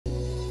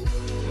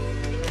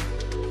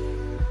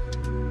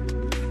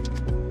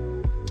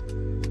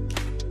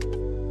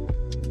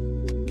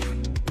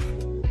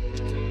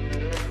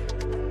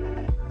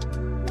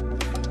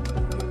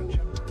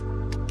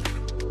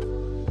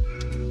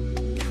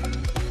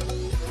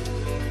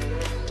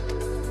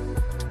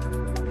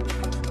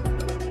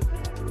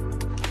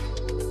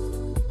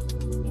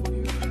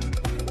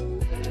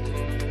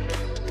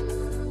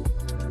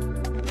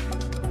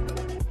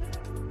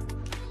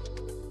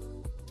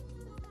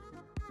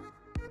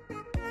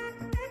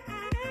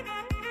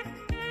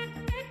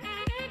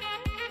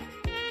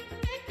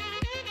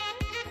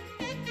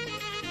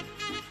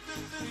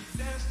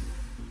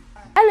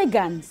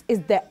Elegance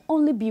is the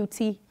only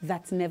beauty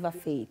that never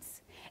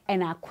fades.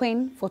 And our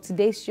queen for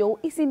today's show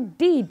is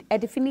indeed a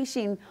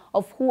definition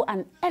of who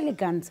an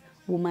elegant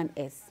woman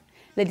is.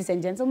 Ladies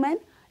and gentlemen,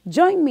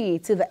 join me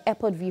to the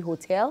Airport View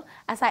Hotel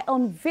as I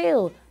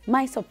unveil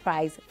my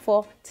surprise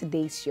for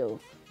today's show.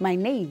 My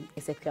name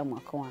is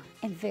Akua GMB,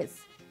 and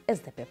this is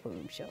the Pepper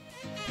Room Show.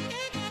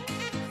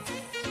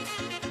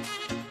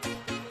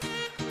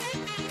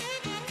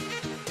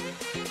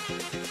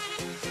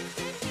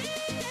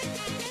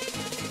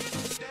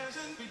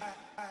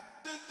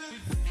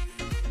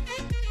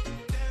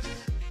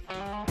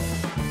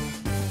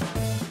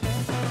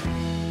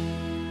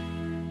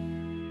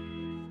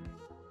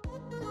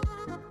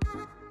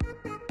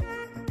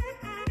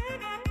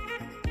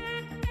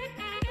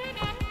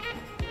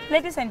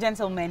 Ladies and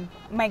gentlemen,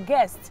 my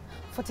guest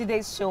for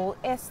today's show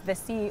is the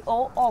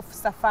CEO of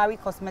Safari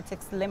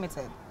Cosmetics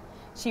Limited.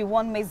 She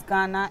won Miss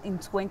Ghana in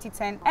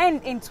 2010,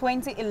 and in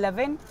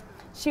 2011,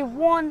 she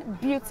won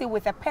Beauty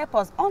with a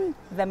Purpose on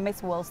the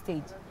Miss World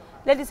stage.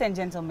 Ladies and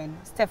gentlemen,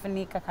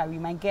 Stephanie Kakari,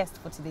 my guest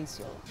for today's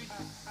show.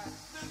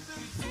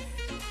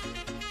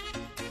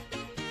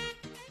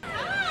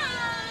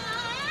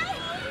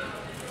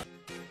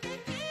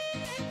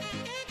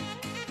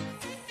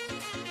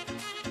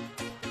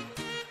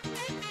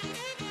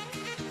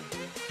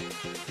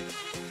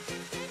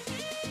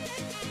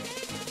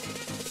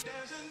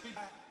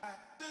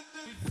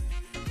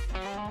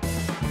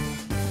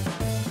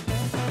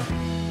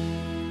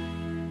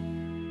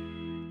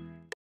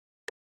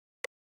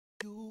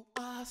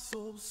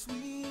 So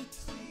sweet,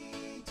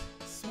 sweet,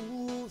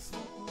 smooth,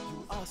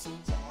 you are so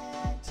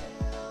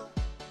gentle.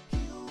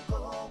 You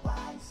go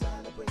wine,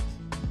 celebrate.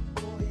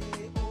 Oh,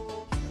 yeah,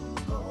 oh, you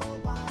go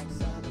wine,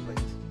 celebrate.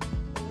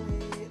 Oh,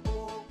 yeah,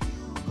 oh,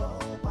 you go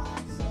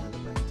wine,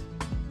 celebrate.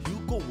 You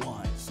go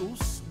wine, so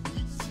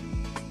sweet,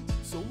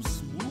 so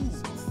smooth,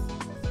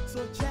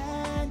 so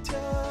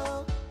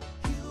gentle.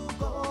 You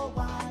go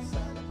wine,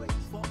 celebrate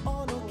for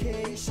all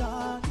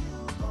occasion.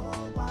 You go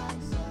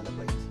wine,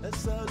 celebrate a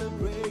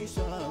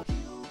celebration.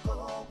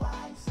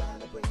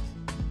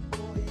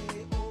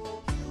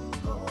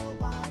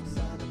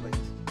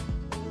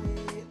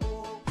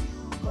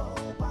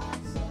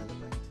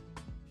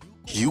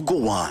 Hugo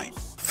Wine.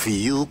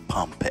 Feel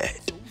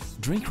pampered.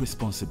 Drink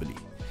responsibly.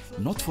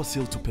 Not for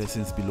sale to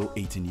persons below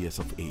 18 years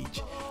of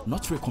age.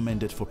 Not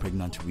recommended for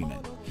pregnant women.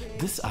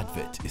 This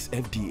advert is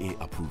FDA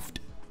approved.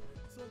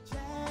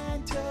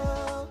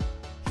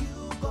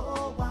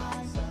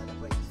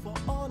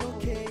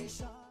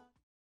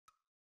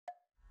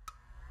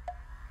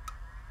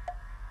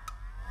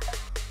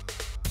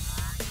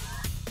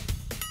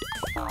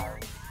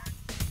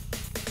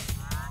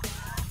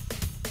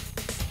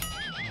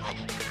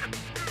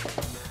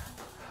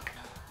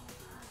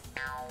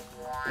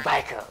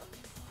 Michael,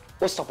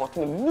 what's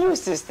supporting the new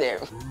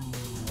system?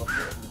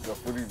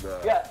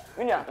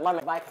 Yeah,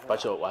 Mama Michael.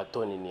 But you are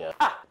turning here.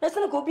 Let's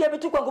not go be able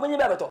to go to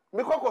the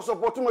Me kwa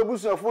supporting my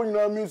business phone in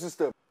our immune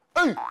system.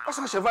 Hey, that's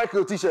a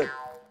Chevical t-shirt.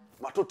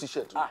 Bato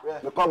t-shirt.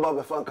 Me kwa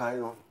ba fan kai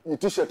no. Ni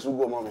t-shirt to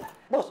go mommy.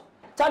 Boss,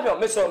 champion,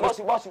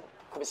 boss,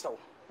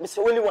 Mr.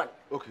 Only one.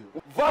 Okay.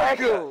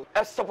 Michael,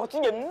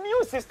 supporting a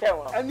new system.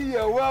 And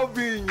your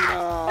well-being.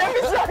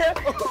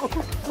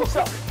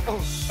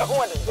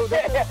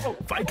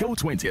 Vico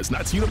 20 is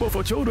not suitable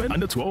for children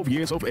under 12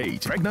 years of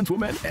age, pregnant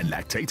women, and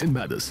lactating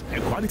mothers. A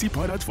quality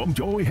product from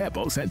Joy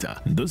Herbal Center.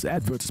 This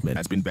advertisement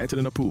has been vetted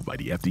and approved by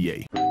the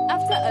FDA.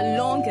 After a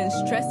long and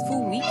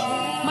stressful week,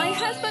 my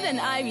husband and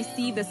I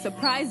received a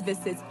surprise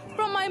visit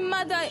from my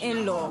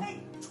mother-in-law.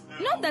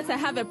 Not that I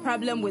have a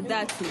problem with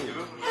that too,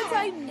 but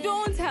I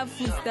don't have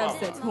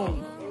foodstuffs at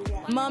home.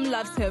 Mom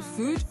loves her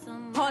food,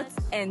 hot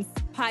and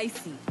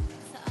spicy.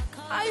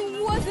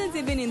 I wasn't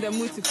even in the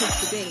mood to cook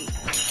today.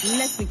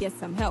 Let me get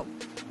some help.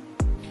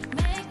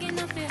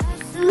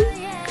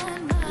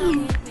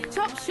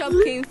 Chop Shop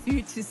came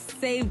through to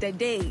save the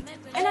day.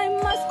 And I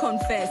must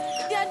confess,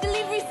 their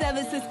delivery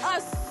services are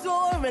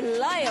so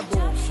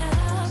reliable.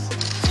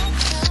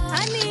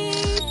 Honey,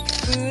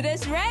 food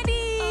is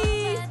ready.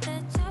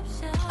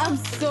 I'm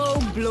so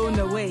blown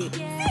away.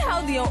 See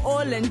how they are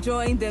all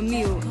enjoying the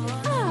meal.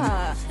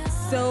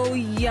 So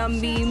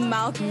yummy,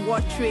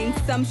 mouth-watering,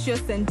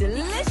 sumptuous and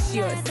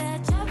delicious.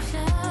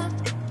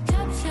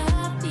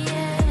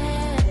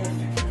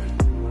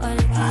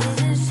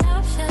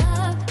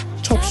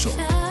 Chop Shop,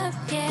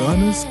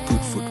 Ghana's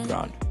good food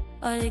brand.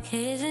 All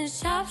occasions,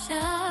 chop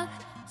shop,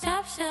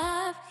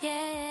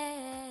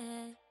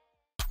 yeah.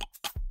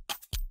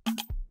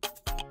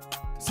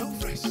 So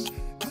fresh.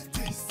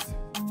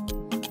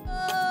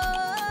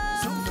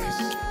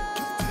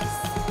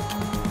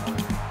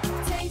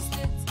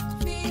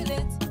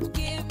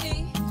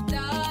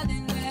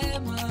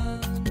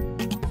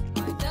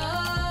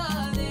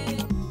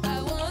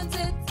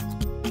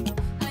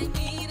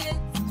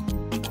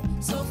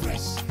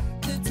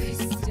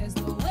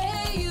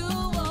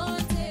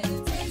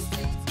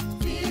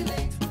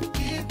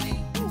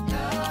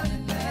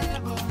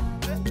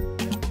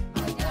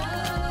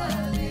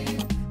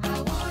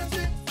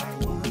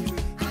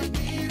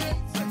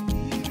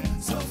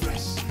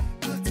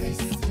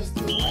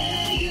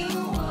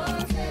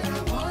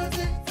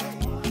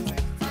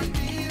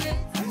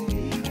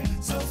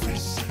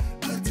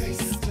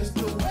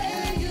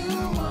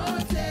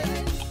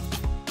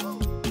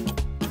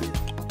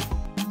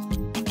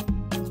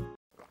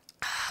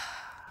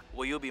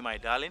 my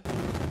darling?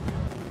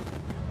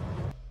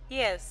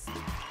 Yes.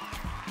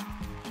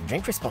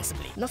 Drink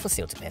responsibly. Not for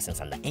sale to persons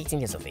under 18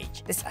 years of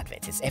age. This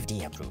advert is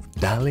FDA approved.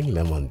 Darling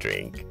lemon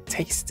drink.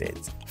 Taste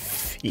it.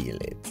 Feel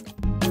it.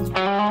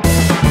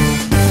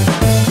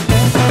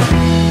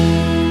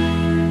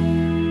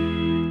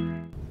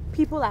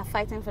 People are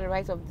fighting for the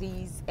rights of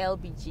these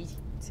LGBT.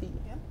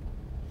 Yeah.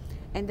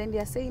 And then they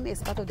are saying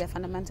it's part of their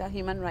fundamental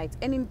human rights.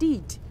 And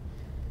indeed,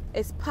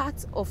 it's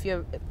part of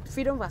your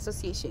freedom of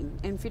association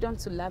and freedom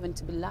to love and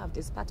to be loved.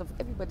 It's part of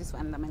everybody's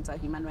fundamental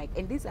human right.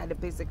 And these are the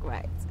basic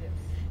rights. Yes.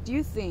 Do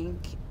you think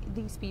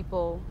these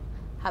people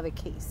have a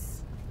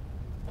case?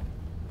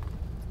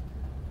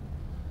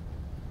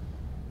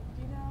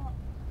 You know,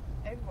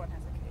 everyone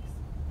has a case.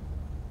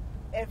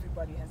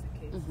 Everybody has a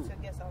case. So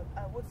yes,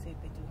 I would say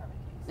they do have a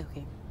case.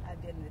 Okay.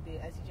 At the end of the day,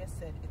 as you just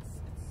said, it's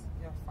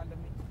your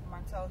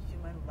fundamental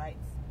human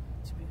rights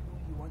to be who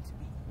you want to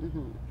be. You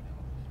know,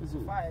 so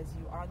far as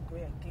you aren't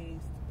going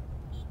against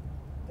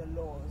the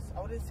laws,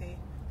 I wouldn't say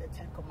the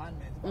 10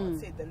 Commandments, but I would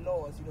say the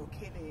laws. You know,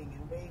 killing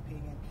and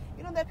raping, and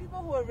you know, there are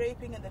people who are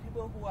raping and there are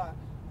people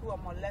who are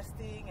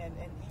molesting, and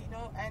you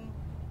know, and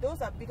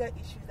those are bigger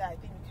issues that I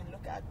think we can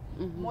look at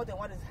more than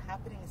what is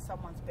happening in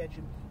someone's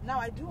bedroom. Now,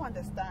 I do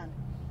understand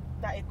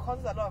that it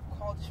causes a lot of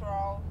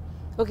cultural.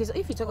 Okay, so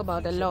if you talk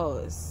about the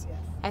laws, yes.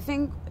 I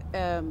think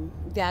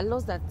there are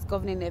laws that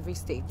govern in every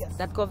state,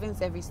 that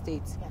governs every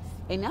state. Yes.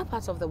 In our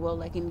parts of the world,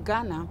 like in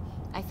Ghana,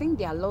 I think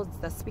there are laws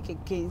that speak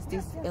against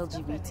this LGBT.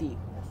 Definitely.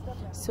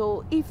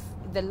 So if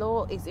the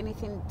law is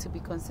anything to be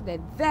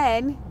considered,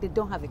 then they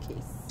don't have a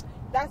case.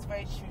 That's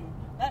very true.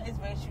 That is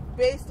very true,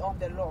 based on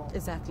the law.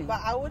 Exactly.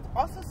 But I would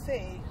also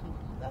say,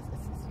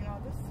 you know,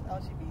 this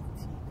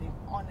LGBT thing,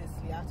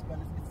 honestly, I have to be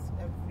honest, it's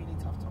a really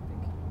tough topic.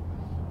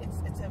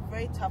 It's a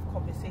very tough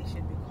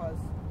conversation because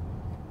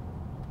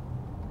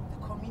the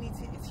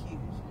community is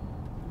huge,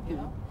 you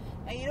know?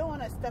 And you don't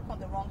want to step on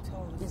the wrong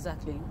toes.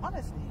 Exactly.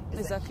 Honestly,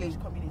 it's a huge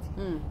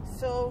community.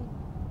 So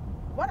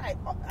what I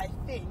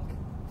think,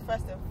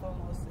 first and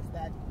foremost, is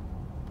that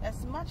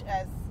as much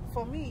as,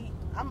 for me,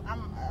 I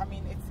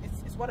mean,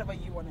 it's whatever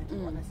you want to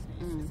do, honestly.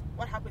 It's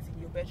what happens in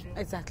your bedroom.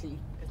 Exactly.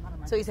 It's none of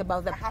my So it's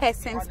about the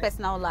person's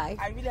personal life.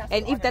 I really have to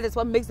and be if that honest. is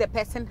what makes the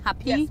person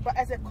happy. Yes, but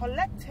as a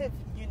collective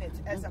unit,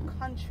 as a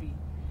country,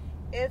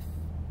 if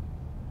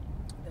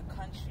the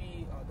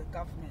country or the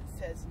government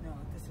says, no,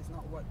 this is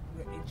not what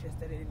we're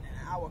interested in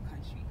our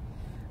country,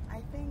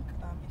 I think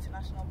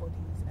international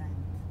bodies and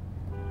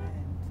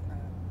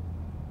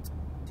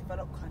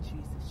developed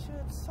countries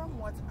should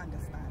somewhat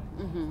understand.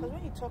 Because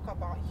when you talk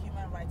about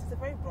human rights, it's a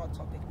very broad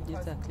topic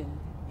because,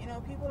 you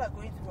know, people are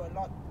going through a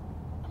lot.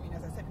 I mean,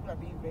 as I said, people are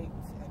being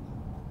raped. And,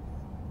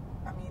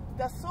 I mean,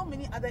 there's so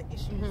many other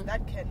issues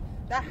that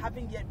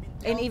haven't yet been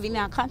dealt And even in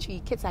our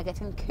country, kids are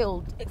getting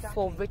killed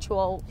for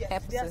ritual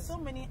purposes. There are so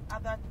many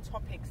other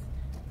topics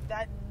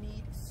that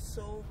need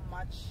so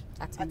much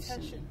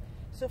attention.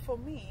 So for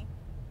me,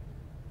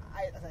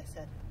 as I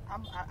said, I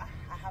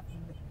have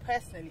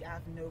personally, I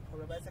have no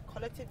problem. But as a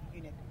collective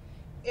unit,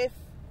 if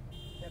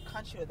the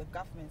country or the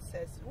government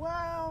says,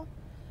 well,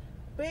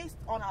 based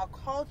on our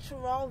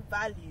cultural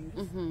values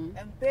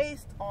and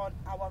based on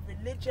our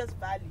religious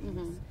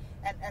values,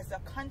 and as a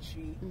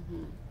country,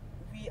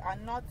 we are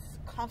not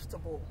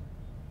comfortable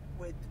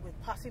with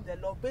passing the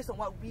law based on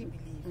what we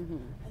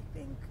believe, I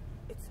think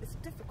it's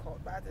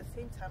difficult, but at the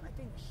same time, I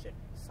think we should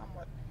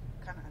somewhat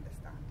kind of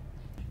understand.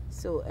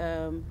 So,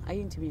 are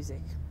you into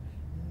music?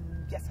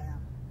 Yes, I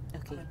am.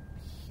 Okay. I'm a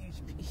huge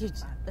Huge.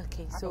 fan.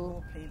 Okay, I have a so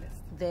whole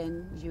playlist.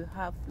 then you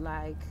have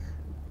like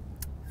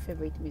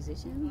favorite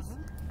musicians?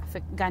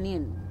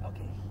 Ghanaian.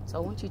 Okay. So I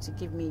want you to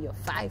give me your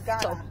five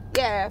Ghana.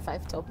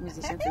 top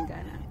musicians in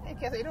Ghana.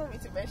 Okay, so you don't want me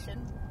to mention.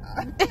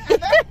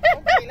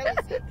 Okay, let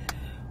me see.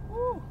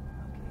 Ooh,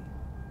 okay.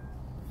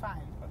 5.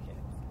 Okay, let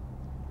me see.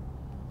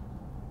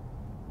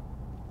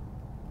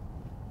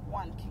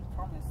 1, King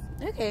Promise.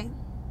 Okay.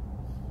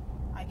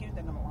 I give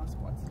the #1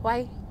 spot.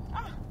 Why?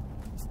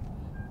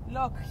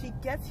 Look, he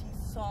gets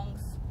his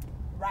songs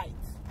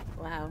right.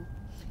 Wow.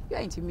 You're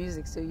into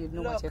music, so you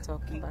know what you're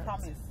talking King about.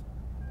 Promise.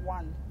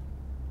 1.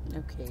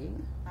 Okay.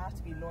 I have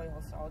to be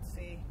loyal, so I would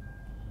say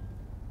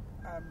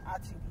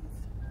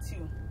RTBs.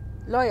 2.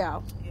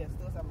 Loyal? Yes,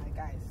 those are my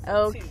guys.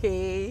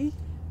 Okay. 2.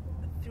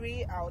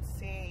 3, I would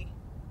say.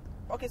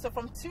 Okay, so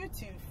from 2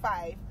 to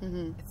 5,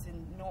 it's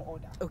in no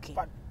order. Okay.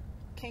 But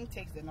King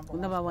takes the #1.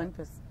 Number 1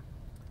 person.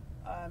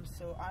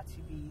 So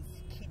RTBs,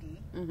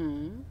 Kiddy,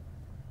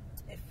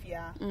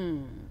 Ifya.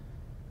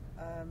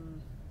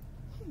 I'm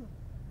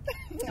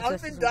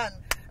still done.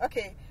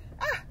 Okay.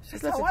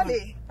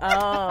 Shatawale.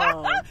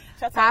 Oh.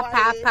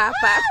 Shatawale.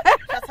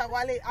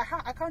 Shatawale. I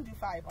can't do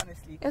 5,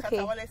 honestly. Okay.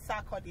 Shatawale,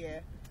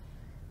 Sarkodie.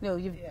 No,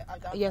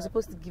 you're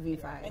supposed to give me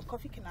 5. And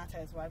Kofi Kinata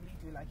as well. I really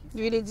do like his.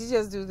 Really? Did you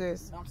just do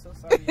this? No, I'm so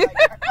sorry. Like,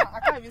 I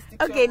can't even stick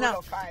to Okay, a rule now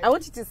of 5. I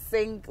want you to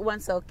sing one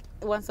song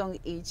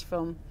each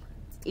from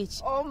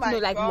each. Oh my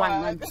like God.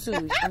 1 and 2.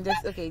 And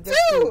just just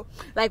 2.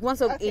 Like one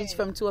song each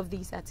from 2 of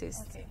these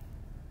artists. Okay.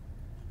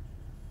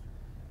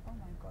 Oh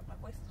my God, my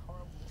voice is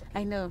horrible. Okay.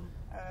 I know.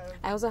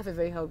 I also have a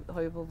very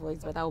horrible voice,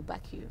 but I'll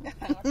back you.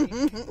 Okay.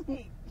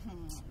 Hey,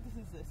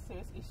 this is a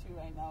serious issue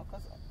right now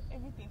because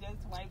everything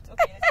just wiped.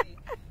 Okay, let's see.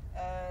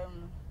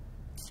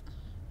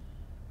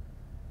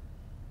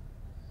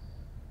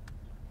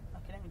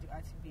 Okay, let me do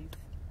RTBs.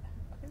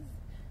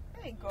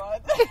 Hey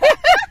God.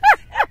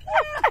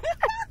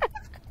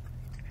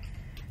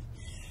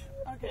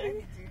 Okay, let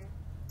me do.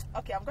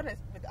 Okay, I'm gonna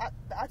with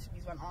the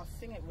RTBs one. I'll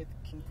sing it with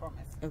King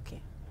Promise.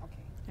 Okay.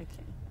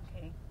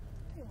 Okay.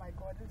 Oh my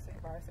God, this is so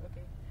embarrassing.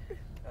 Okay.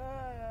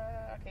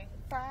 Okay.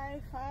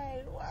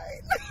 Fine.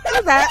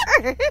 What's that?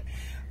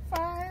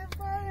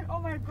 Fine. Oh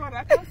my God,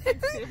 I can't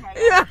save my life.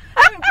 Yeah.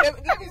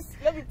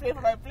 Let me play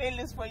for my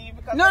playlist for you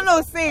because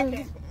No, sing.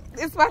 Okay.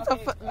 It's part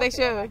of the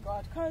show. Oh my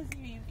God, cause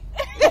you.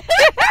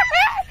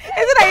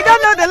 Is it that you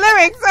don't know the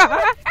lyrics?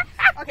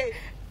 Okay.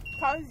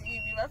 Cause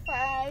you were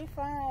fine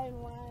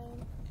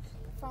wine.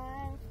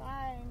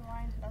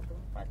 That's the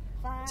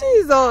part.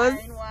 Jesus.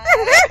 Fine wine.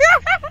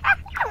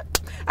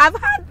 I've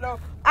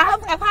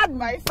had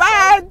my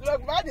bad.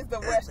 Look, bad is the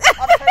worst.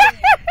 I'm telling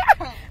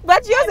you.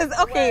 But yours is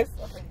okay.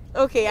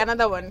 Okay,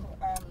 another one.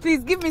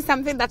 Please give me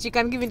something that you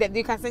can give me that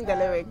you can sing the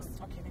lyrics.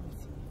 Okay, let me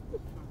see.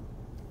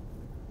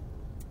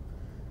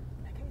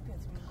 I can't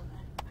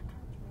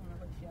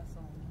remember the first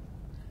song.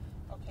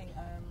 Okay.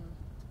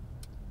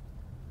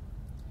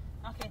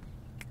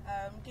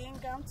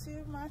 Didn't come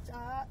too much.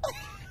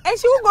 And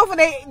she will go for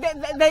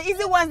the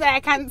easy ones that I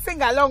can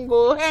sing along.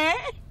 Go, eh?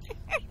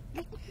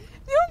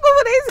 You go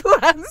for the easy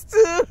ones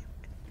too.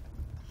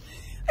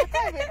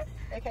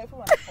 Okay, put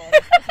one on pause.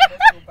 This is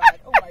so bad.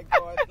 Oh my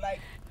God, like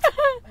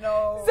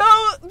no. So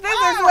this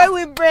is where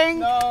we bring.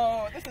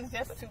 No, this is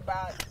just too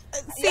bad.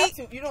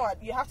 See, you know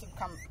what? You have to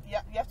come. You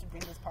have to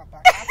bring this part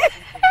back.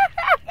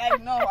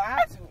 Like no, I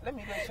have to. Let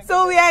me go.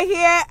 So we are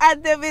here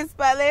at Davis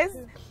Palace.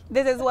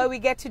 This is where we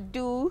get to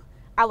do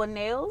our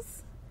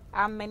nails,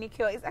 our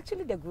manicure. It's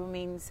actually the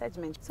grooming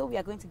segment. So we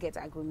are going to get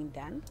our grooming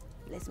done.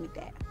 Let's meet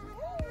there.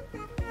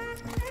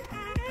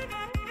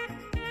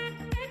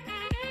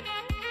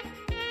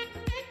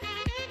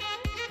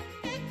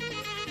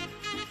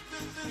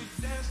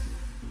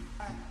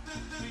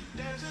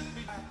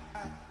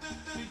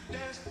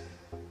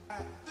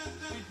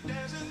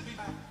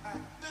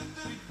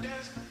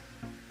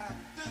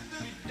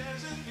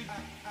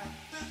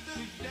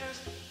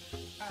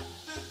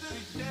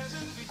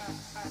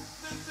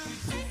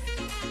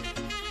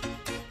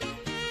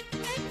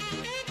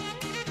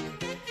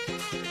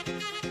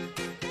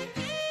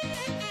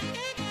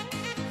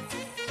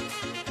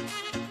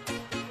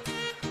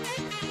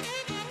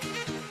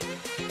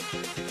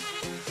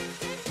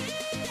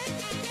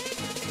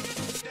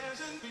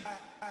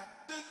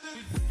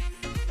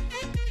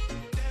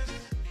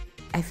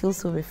 I feel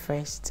so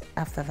refreshed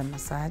after the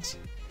massage.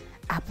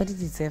 Our body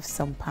deserves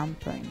some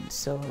pampering,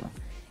 so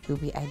it will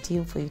be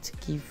ideal for you to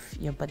give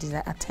your body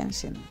that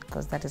attention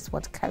because that is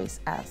what carries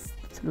us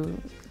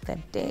through the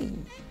day.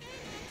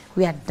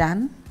 We are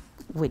done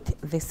with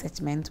this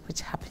segment,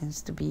 which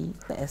happens to be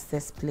the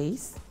Estes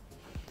Place.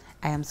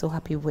 I am so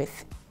happy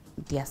with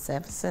their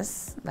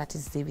services, that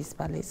is Davis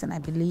Palace, and I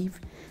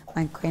believe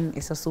my queen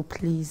is also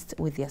pleased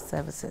with their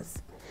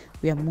services.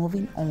 We are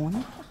moving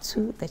on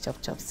to the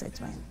Chop Chop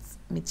segments.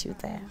 Meet you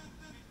there.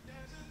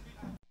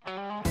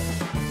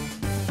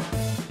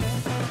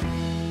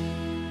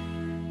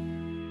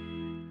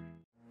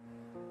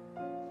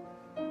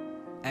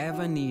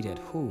 Ever needed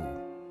who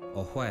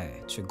or where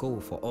to go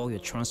for all your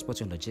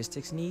transport and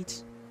logistics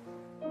needs?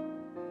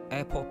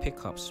 Airport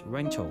pickups,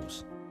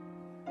 rentals,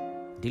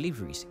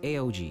 deliveries,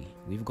 ALG,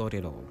 we've got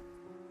it all.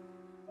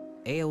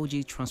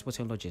 ALG Transport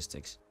and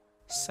Logistics,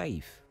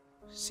 safe,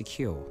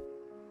 secure,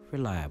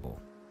 reliable.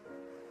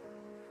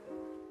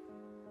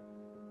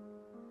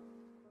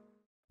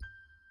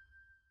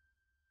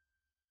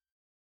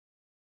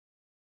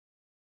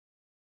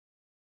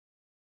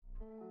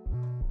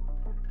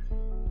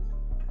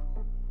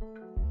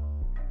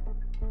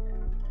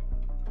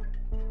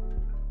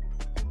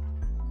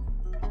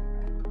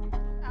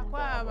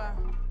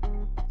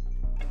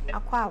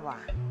 Akua.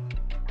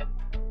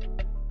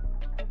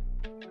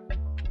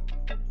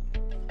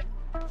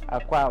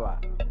 Akua.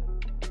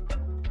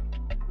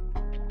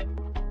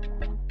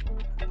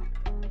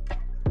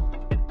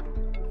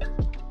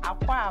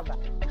 Akua.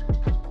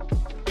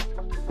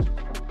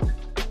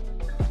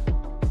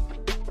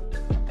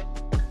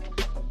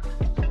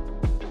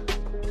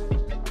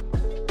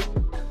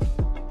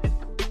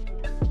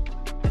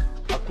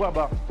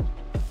 Akua.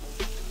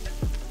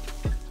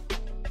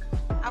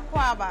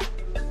 Akua.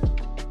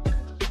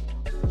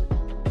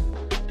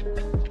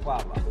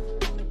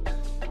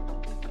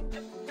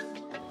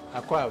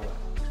 Akua.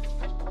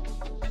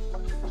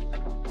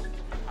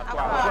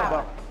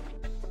 Akua.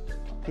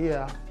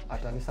 Here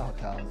at Anissa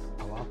Hotels,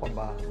 our Aqua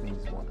Bar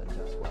means more than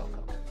just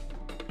welcome.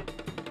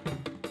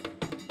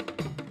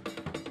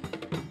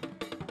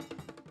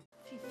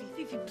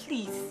 Fifi,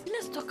 please,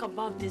 let's talk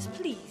about this,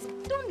 please.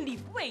 Don't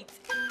leave, wait.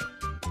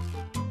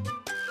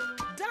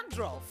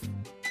 Dandruff.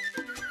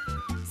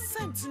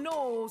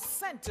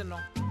 Sentinel.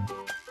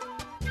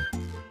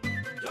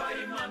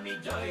 Joy mommy,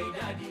 joy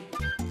daddy.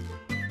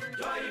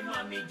 Joy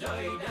mommy,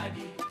 joy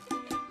daddy.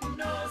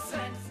 No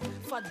sense.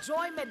 For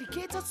Joy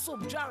medicated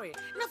soap jarry,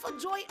 na for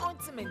Joy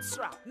ointment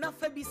strap, na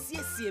for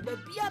BCC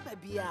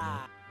babia.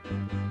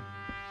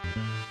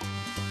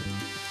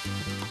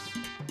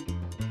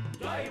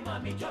 Joy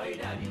mommy, joy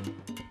daddy.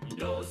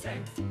 No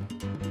sense.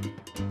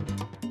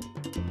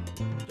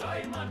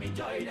 Joy mommy,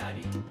 joy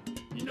daddy.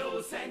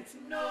 No sense,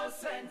 no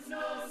sense,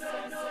 no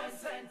sense, no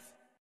sense.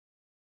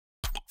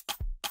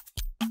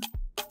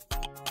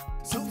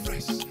 So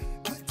fresh,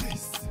 good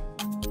taste.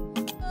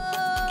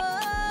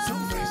 So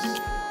fresh,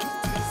 good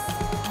taste.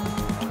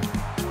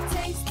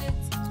 Taste it,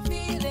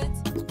 feel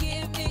it,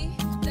 give me,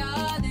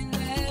 darling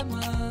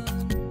lemon.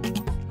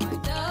 My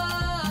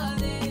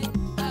darling,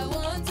 I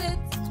want it,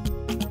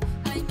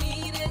 I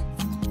need it.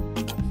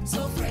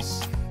 So fresh,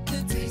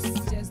 good taste.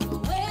 Just the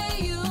way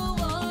you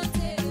want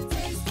it.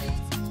 Taste it,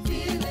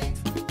 feel it,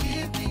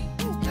 Give me,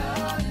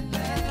 darling,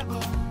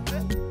 lemon.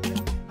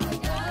 my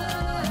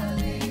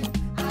darling.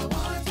 I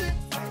want it,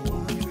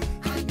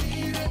 I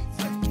need it.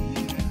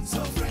 So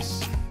fresh,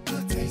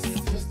 good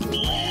taste. Just the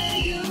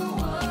way you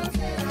want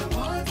it. I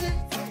want it,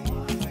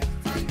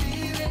 I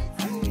need it.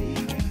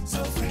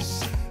 So fresh,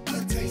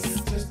 good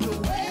taste. Just the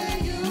way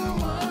you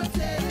want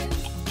it.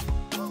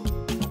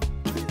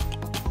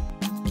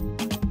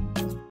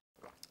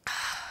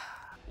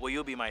 Will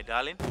you be my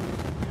darling?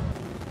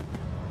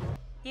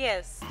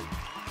 Yes.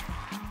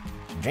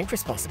 Drink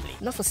responsibly.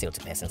 Not for sale to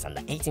persons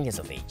under 18 years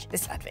of age.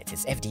 This advert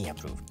is FDA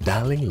approved.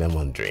 Darling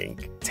lemon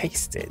drink.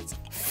 Taste it.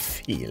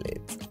 Feel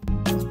it.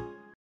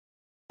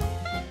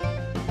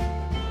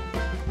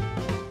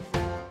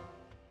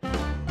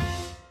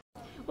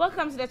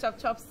 Welcome to the Chop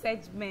Chop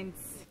segment.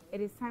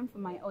 It is time for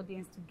my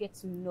audience to get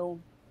to know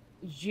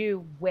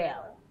you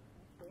well.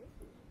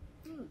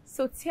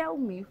 So tell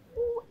me,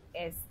 who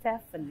is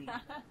Stephanie?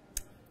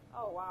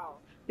 Oh, wow.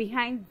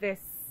 Behind this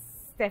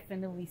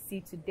Stephanie we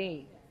see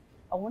today,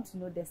 I want to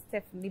know the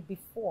Stephanie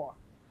before.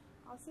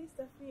 I'll say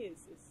Stephanie is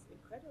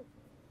incredible.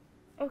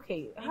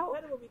 Okay, how?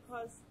 Incredible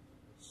because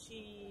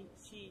she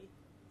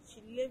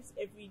lives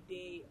every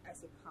day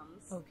as it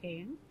comes.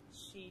 Okay.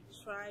 She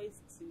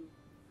tries to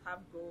have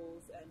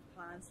goals and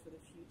plans for the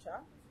future,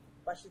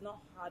 but she's not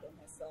hard on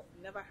herself.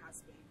 Never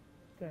has been.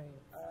 Great.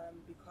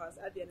 Because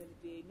at the end of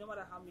the day, no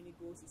matter how many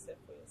goals you set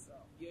for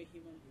yourself, you're a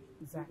human being.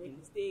 Exactly. You make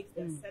mistakes,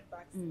 there's Mm.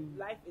 setbacks. Mm.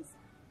 Life is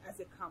as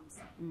it comes.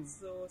 Mm.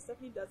 So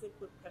Stephanie doesn't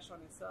put pressure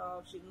on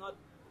herself. She's not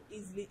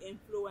easily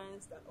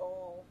influenced at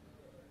all.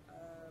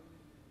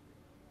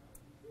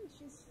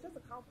 She's just a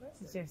calm person.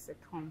 She's just a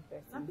calm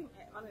person. Nothing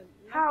on it.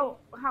 How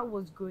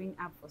was growing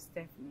up for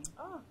Stephanie?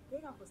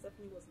 Growing up for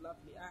Stephanie was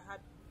lovely. I had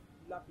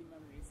lovely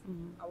memories.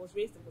 Mhm. I was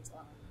raised in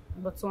Botswana.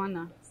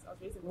 Botswana. Yes, I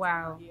was raised in Botswana.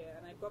 Wow. Yeah,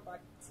 and I got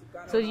back to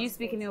Ghana. So when do I you was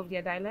speak any 14. of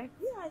their dialect?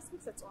 Yeah, I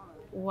speak Setswana.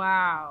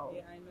 Wow.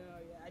 Yeah, I know.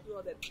 Yeah, I do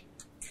all that.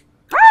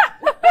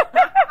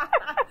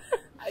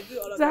 I do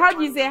all of So that. how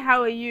do you say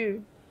how are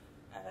you?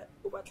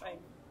 Overtime.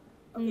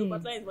 Okay, Mm.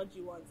 overtime is what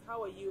you want.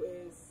 How are you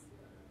is.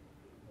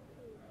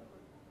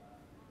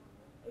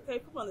 Okay,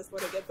 put me on the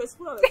spot again. First,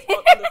 put on the spot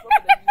for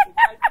the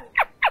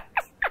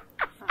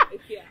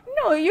music. Yeah.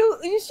 No,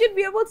 you should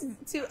be able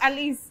to at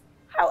least,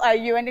 how are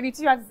you? And then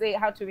you have to say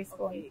how to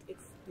respond. Okay,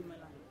 it's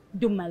Dumalan.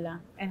 Dumala.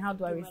 And how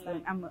do I Dumalan.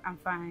 respond? I'm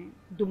fine.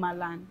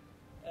 Dumalan.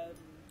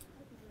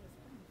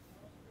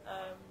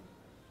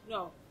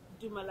 No,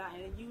 Dumala,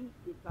 and then you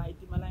reply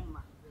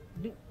Dumalangma.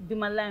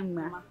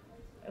 Dumalangma.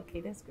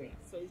 Okay, that's great.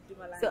 So it's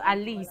Dumalangma. So at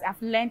least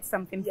I've learned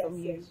something Yes, from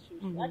you. yes, true.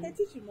 Mhm. I can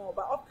teach you more,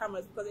 but off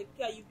cameras because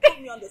you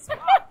put me on the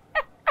spot.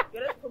 You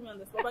just put me on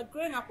the spot. But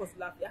growing up was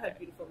lovely. I had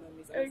beautiful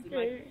memories. Honestly.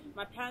 Okay.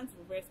 My parents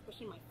were very,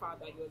 especially my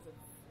father. He was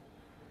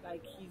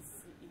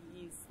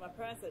my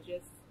parents are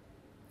just,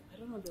 I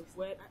don't know the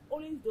word. I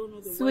always don't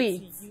know the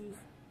Sweet. word to use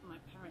for my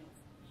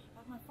parents.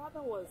 Like my father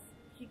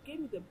he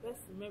gave me the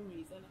best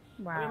memories, and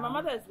Wow. I mean my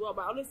mother as well.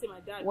 But I always say my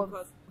dad Well,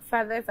 because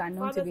fathers are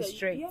known to be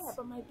strict. Yeah,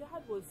 but my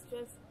dad was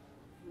just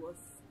he was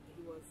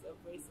a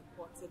very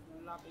supportive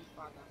and loving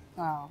father.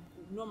 Wow.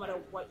 No matter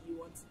what you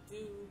want to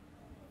do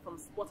from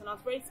sports, and I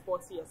was very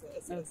sporty as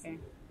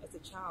a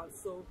child.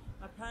 So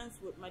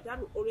my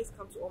dad would always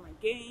come to all my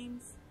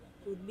games.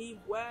 He would leave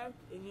work,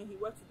 and he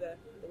worked with the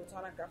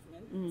Botswana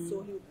government. Mm.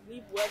 So he would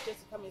leave work just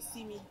to come and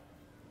see me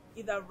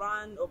either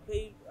run or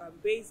play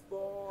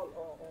baseball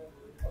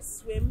or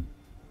swim.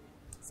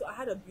 So I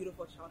had a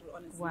beautiful childhood,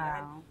 honestly.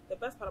 Wow. And the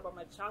best part about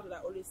my childhood, I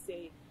always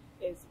say,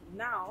 is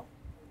now,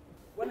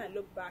 when I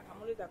look back,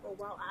 I'm always like, oh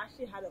wow, I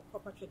actually had a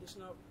proper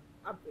traditional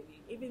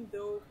upbringing. Even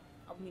though,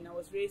 I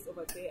was raised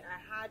over there,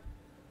 I had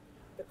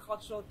the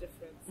cultural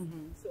difference.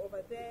 Mhm. So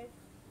over there,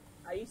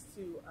 I used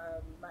to,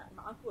 my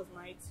uncle was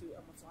married to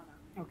a Botswana.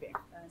 Okay.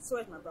 And so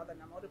is my brother, and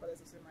my older brother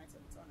is also married to a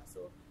Botswana.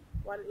 So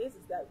what it is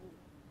that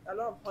a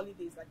lot of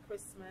holidays like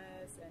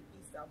Christmas and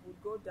Easter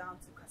would go down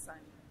to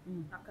Kasane.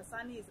 Mm. Now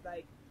Kasane is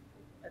like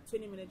a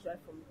 20-minute drive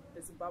from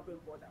the Zimbabwean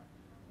border.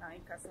 Now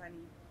in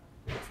Kasane,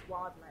 it's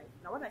wildlife.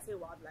 Now when I say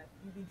wildlife,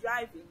 you'll be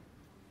driving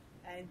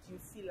and you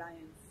see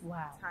lions,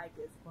 Wow.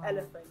 tigers, Wow.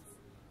 elephants.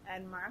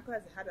 And my uncle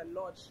has had a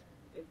lodge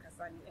in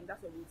Kasani, and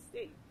that's where we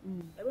stay.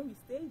 Mm. And when we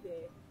stay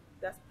there,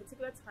 there's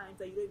particular times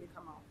that you don't even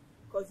come out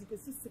because you can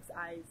see 6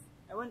 eyes,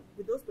 and when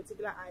with those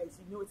particular eyes,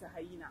 you know it's a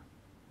hyena.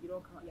 You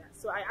don't come out. Yeah.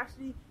 So I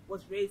actually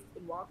was raised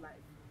in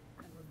wildlife.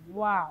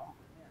 Wow.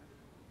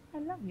 I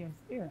love your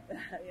experience.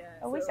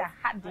 Yeah. I wish I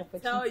had the I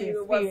opportunity tell you, to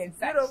it was experience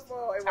such beautiful.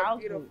 It was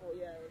childhood. beautiful.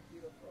 Yeah, it was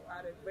beautiful. I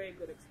had a very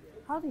good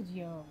experience. How did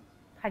your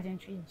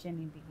pageantry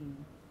journey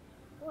begin?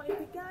 Well, it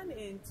began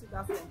in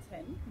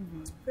 2010.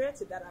 Prior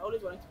to that, I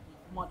always wanted to be a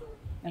model.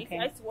 Okay.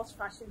 I used to watch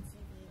fashion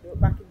TV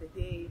back in the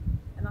day,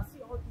 and I see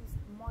all these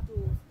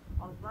models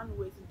on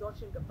runways in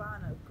Dolce &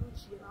 Gabbana,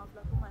 Gucci, and I was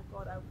like, oh my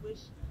God, I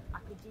wish I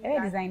could do You're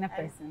that. a designer And-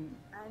 person.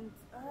 And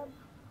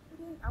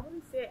I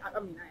wouldn't say. I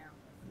mean, I am.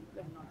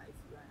 Let me not lie to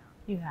you. I am.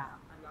 You have.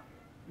 I love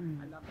it.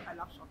 Mm. I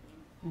love shopping.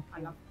 I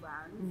Okay. love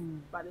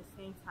brands, but at the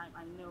same time,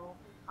 I know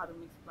how to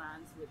mix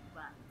brands with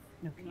brands.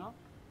 Okay. You know,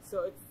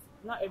 so it's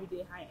not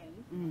everyday high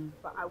end,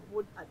 but I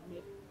would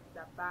admit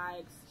that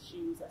bags,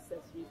 shoes,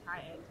 accessories,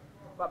 high end.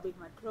 But with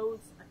my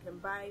clothes, I can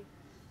buy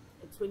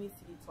a 20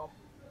 CD top.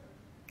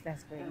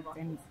 That's great. and rock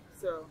And it.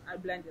 So I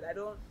blend it. I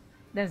don't.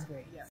 that's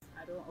great. Yes,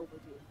 I don't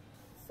overdo it.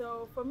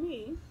 So for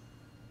me,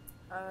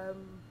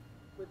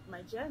 with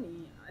my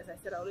journey, as I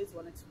said, I always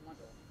wanted to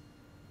model.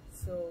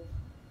 So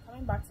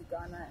coming back to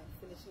Ghana and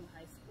finishing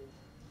high school,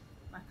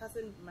 my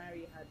cousin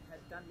Mary had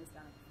done this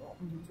Ghana before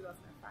in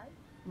 2005.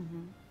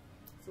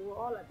 So we're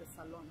all at the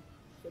salon.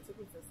 She took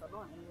me to the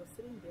salon and we were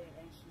sitting there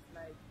and she's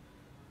like,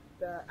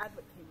 the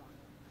advert came on.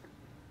 And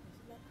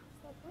she's like,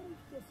 why don't you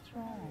just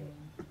try?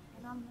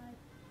 And I'm like,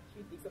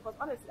 because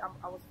honestly, I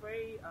was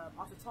I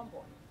was a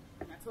tomboy.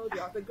 And I told you,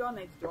 I was the girl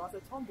next door, I was a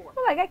tomboy.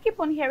 Well, like I keep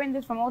on hearing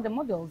this from all the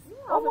models.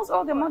 Yeah, Almost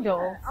all the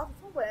models. Yeah, I was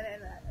a tomboy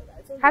and I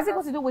told you. Has it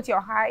got to do with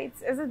your height?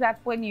 Is it that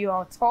when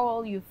you're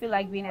tall, you feel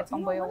like being a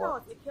tomboy or when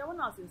what? when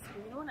I was in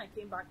school, when I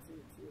came back to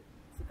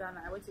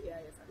Ghana, I went to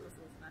AIS, I was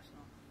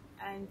international,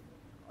 and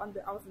I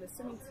was in the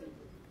swimming team,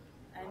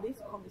 and they used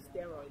to call me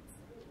steroids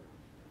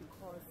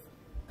because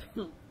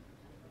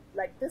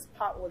like this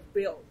part was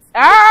built.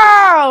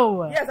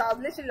 Oh! Yes, I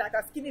was literally like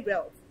a skinny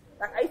belt.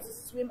 Like I used to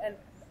swim, and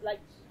like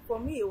for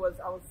me, I was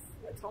a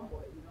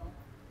tomboy, you know,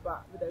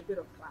 but with a bit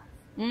of class.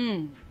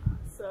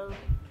 So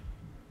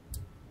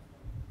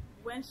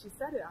when she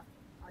said it, at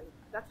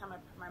that time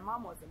my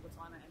mom was in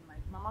Botswana, and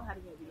my mom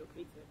hadn't even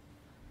relocated,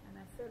 and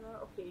I said,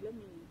 well, okay, let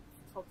me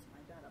talk to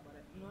my dad about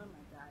it. Knowing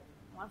my dad,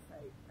 once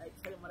I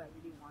tell him what I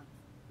really want,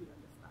 he'll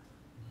understand.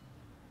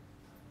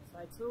 So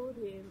I told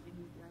him, and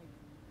he's like,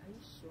 are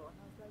you sure? And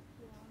I was like,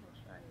 yeah, I'm gonna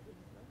try it. And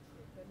he's like,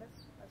 okay,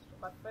 let's try.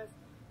 But first,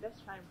 let's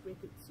try and break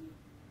it to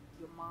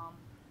your mom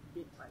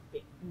bit by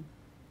bit.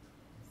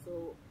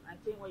 So I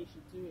think what you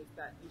should do is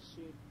that you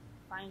should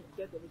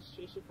get the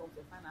registration forms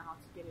and find out how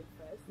to get it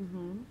first,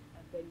 and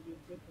then you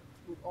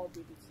would all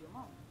break it to your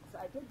mom. So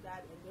I did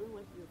that, and then we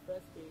went through the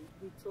first phase.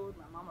 We told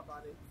my mom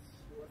about it.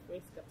 She was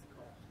very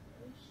skeptical.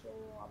 Are you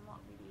sure? I'm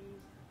not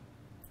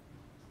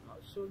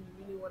sure you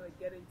really want to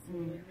get into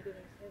it. You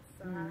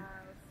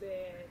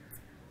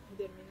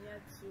didn't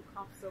said too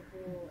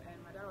comfortable, and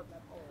my dad was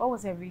like, oh. What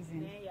was her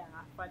reason? Yeah,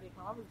 my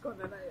mom was gone,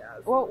 and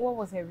What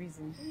was her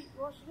reason?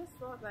 Well, she just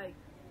felt like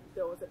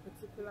there was a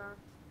particular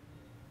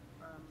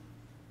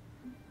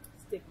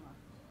stigma,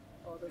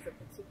 or there's a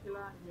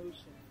particular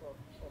notion for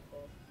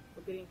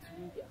getting to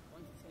media, for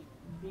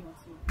entertainment, being on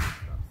TV and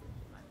stuff. So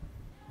she's like,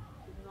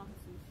 she's not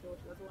too sure,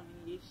 she doesn't want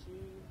any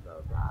issues, blah,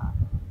 blah.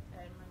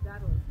 And my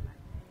dad was like,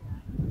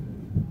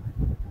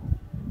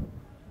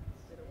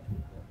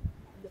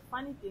 and the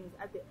funny thing is,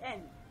 at the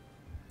end,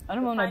 I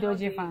don't know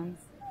Doji fans.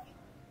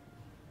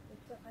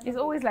 It's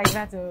always like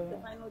that. The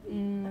final day.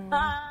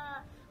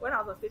 When I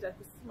was on stage, I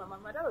could see my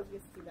mom. My dad was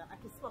just sitting there. I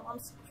could see my mom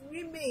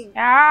screaming.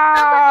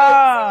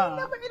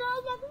 Number 18. I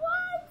was like,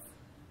 what?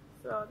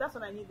 So that's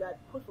when I knew that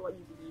push for what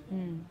you believe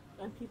in,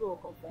 and people will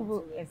conform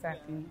to it.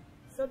 Exactly. Yeah.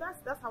 So that's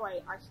how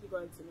I actually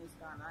got into Miss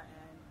Ghana,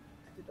 and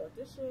I did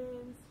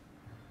auditions.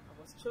 I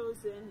was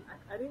chosen. I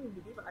didn't even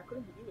believe it. I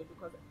couldn't believe it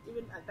because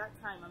even at that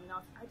time, I mean,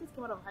 I just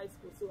came out of high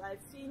school, so I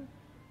had seen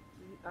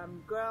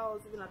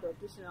girls even at the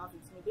audition. I was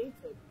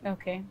intimidated.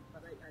 Okay.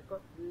 But I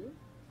got through.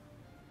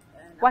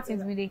 And What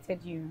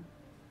intimidated you? I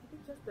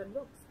think just the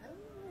looks. I don't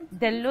know.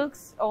 The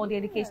looks or the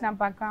educational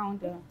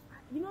background?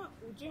 You know,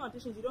 during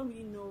auditions, you don't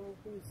really know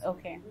who is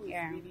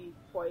really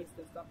poised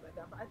and stuff like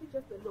that. But I think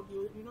just the look,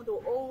 you know,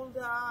 they're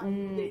older,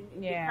 and they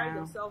carry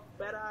themselves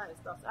better and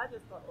stuff. So I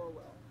just thought, oh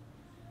well.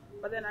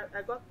 But then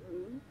I got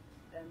through,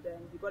 and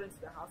then we got into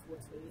the house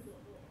phase,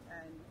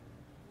 and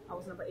I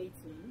was number 18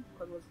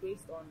 because it was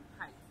based on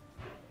height.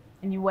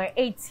 And you were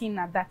 18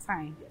 at that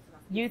time? Yes.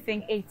 You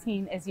think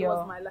 18 is your... It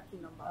was my lucky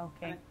number.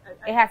 Okay.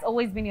 It has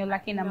always been your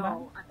lucky number?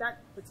 No, at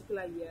that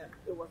particular year,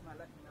 it was my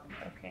lucky number.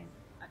 Okay.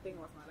 I think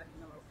it was my lucky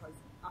number because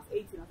I was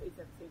 18 at the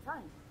same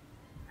time.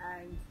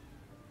 And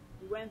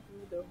we went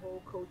through the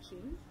whole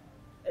coaching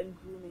and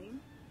grooming.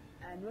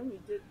 And when we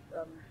did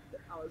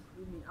our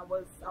grooming, I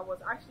was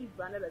actually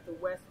branded as the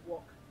worst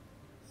walk.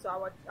 So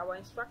our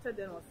instructor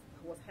then was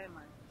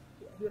Herman.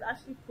 He would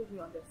actually put me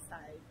on the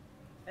side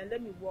and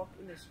let me walk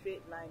in a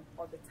straight line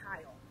on the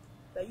tile.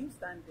 that you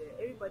stand there,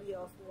 everybody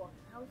else walked.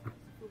 I was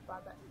starting to feel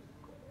bad that,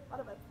 what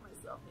have I put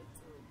myself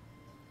into?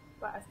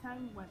 But as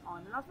time went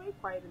on, and I was very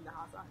quiet in the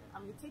house, I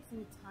mean, it takes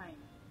me time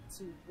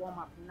to warm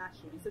up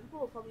naturally. So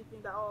people will probably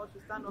think that, oh, she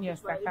stand up,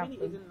 Yes, but it that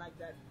really happens. isn't like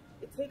that.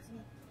 It takes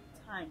me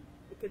time.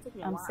 It can take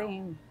me a I'm while.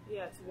 saying.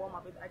 Yeah, to warm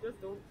up. I just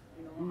don't,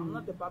 I'm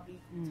not the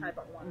bubbly type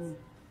at once. Mm.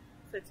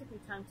 So it took me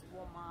time to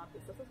warm up.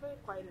 So I was very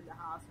quiet in the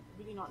house,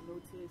 really not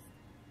noticed,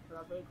 but I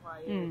was very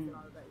quiet and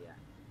all of that, yeah.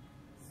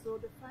 So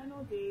the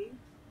final day,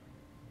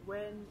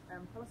 when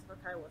Thomas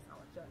Fakai was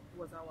our judge,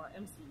 was our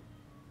MC.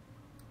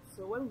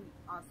 So when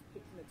I was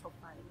picked in the top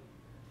 5,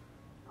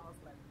 I was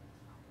like,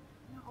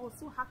 I was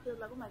so happy. I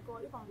was like, oh my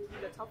god, if I'm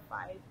in the top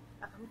 5,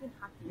 like I'm even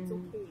happy. It's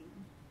okay.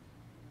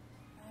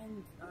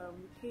 And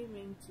we came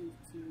in to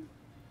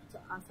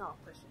answer our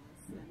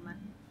questions, and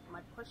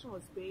my question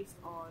was based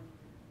on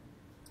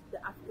the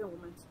African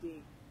woman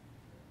today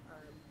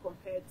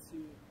compared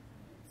to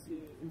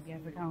the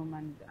African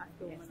woman the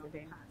African woman of the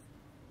yesterday. past.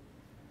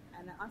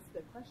 And I answered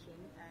the question,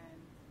 and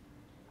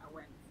I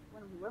went.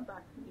 When we went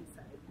back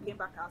inside, we came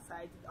back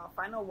outside, did our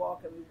final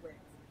walk, and we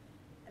went.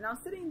 And I was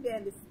sitting there,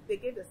 and they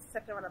gave the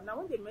second run-up. Now,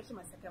 when they mentioned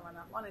my second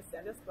run-up, honestly,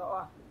 I just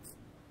thought,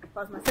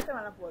 because my second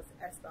run-up was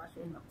Esther.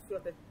 She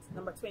was the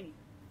number 20.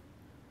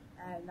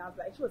 And I was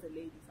like, she was a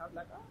lady. So I was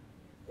like,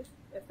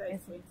 Esther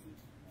is 20.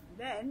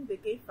 Then they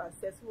gave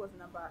Frances, who was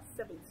number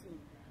 17.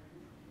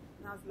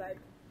 And I was like,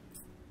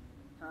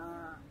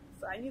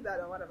 so I knew that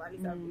or whatever, at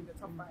least I was in the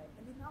top 5.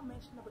 And they now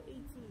mentioned number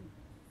 18.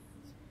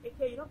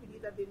 Okay, you don't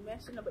believe that they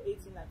mentioned number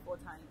 18 like 4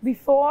 times.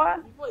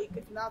 Before it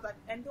came, and I was like,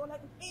 and they were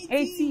like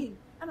 18.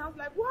 And I was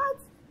like,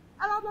 what?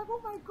 And I was like, oh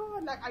my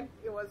god, like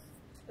it was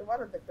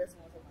one of the best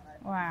moments of my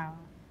life. Wow.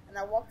 And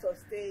I walked off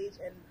stage,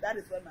 and that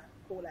is when my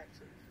whole life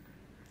changed.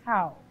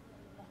 How?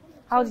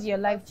 How did your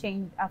life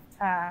change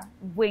after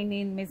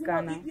winning Miss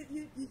Ghana?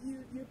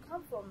 You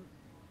come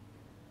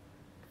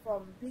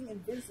from being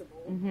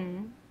invisible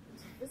to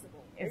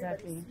visible.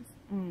 Exactly.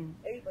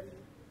 Everybody,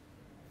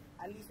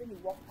 at least when you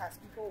walk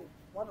past people,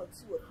 1 or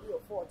 2 or 3 or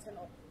 4 or 10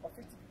 or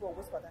 50 people will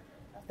whisper that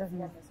that's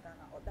one Miss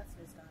Ghana or that's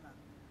Miss Ghana.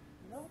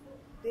 You know,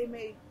 they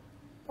may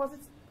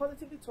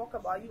positively talk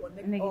about you or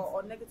negatively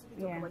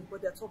talk about you,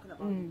 but they're talking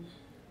about you.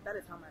 That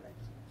is how my life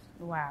changed.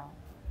 Wow.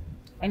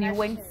 And you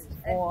went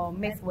for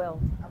Miss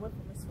World. I went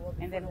for Miss World.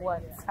 And then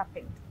what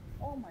happened?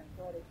 Oh my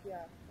god,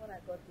 yeah. When I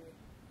got there,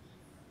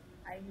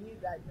 I knew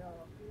that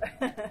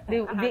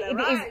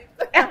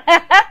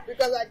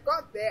because I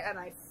got there and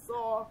I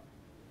saw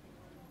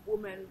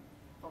women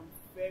from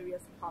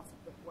various parts of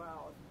the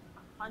world,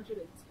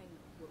 110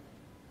 women.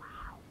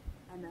 Wow.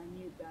 And I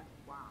knew that,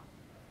 wow,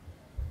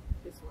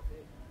 this was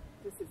it.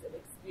 This is an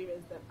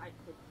experience that I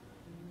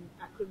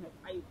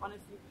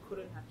honestly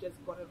couldn't have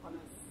just gotten on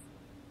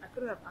I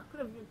couldn't have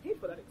even paid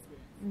for that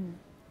experience.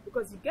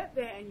 Because you get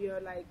there and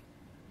you're like,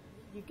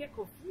 you get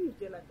confused.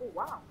 You're like, oh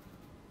wow.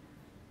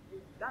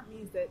 That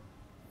means that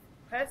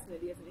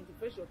personally, as an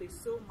individual, there's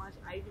so much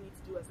I even need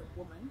to do as a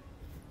woman.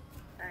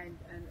 And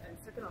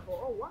second of all,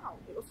 oh wow,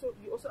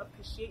 you also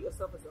appreciate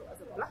yourself as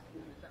a black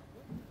woman.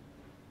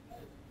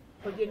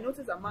 But you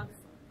notice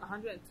amongst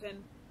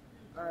 110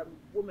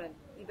 women,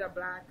 either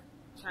black,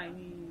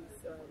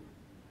 Chinese,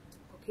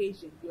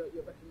 Caucasian, you're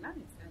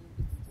recognized, and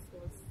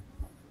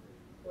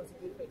it was a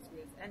beautiful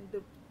experience. And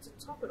to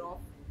top it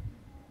off,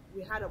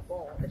 we had a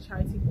ball, a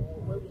charity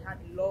ball, where we had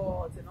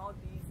lords and all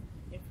these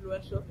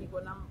influential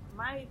people. Now,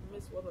 my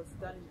Miss World was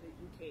done in the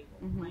UK,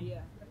 my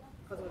year,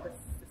 because it was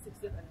the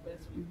 60th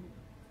anniversary.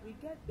 We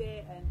get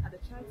there, and at the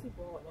charity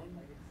ball, and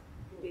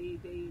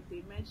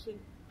they mentioned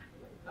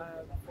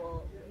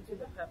for Reaching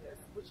the Purpose,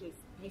 which is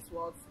Miss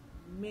World's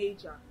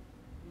major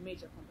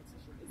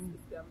competition.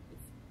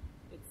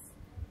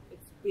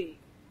 It's big.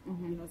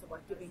 You know, it's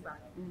about giving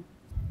back.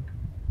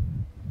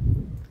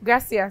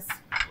 Gracias.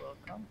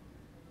 Welcome.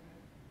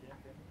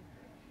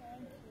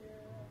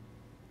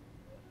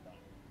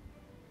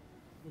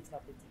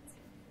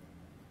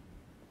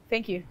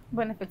 Thank you.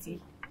 Bon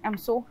appetit. I'm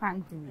so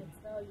hungry.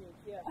 I tell you,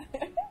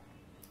 yeah.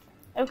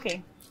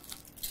 Okay.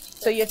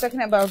 So you're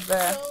talking about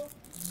the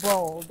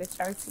ball, the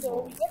charity ball.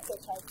 So we get the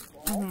charity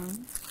ball,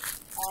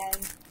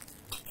 and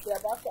they're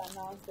about to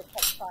announce the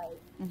top 5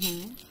 for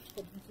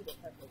Beauty the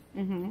Purpose.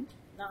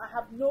 Now I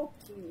have no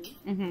clue.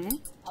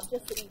 I'm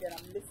just sitting there and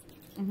I'm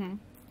listening.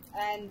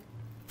 And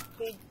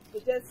they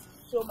just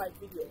show my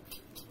video.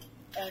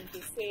 And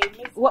they say,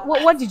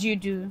 what did you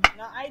do?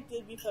 Now I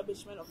did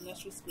refurbishment of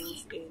nursery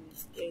schools in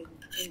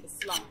the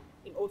slum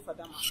in Old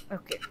Fadama.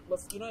 Okay. It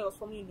was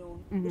formerly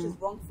known, which is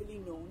wrongfully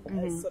known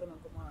as Sodom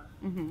and Gomorrah.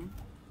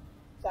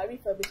 So I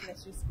refurbished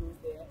nursery schools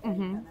there,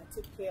 and I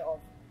took care of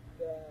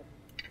the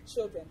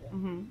children there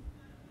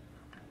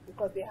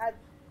because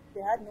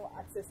they had no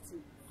access to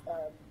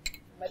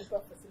medical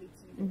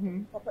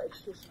facilities, proper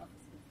educational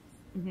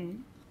facilities.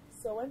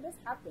 So when this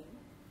happened,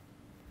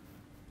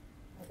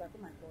 I was like,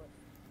 oh my god.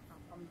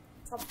 I'm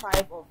top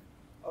 5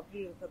 of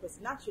Beauty the Purpose.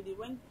 Naturally,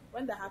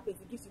 when that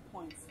happens, it gives you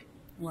points.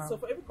 Wow. So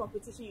for every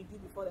competition you do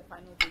before the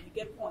final day, you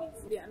get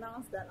points. They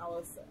announced that I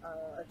was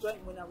a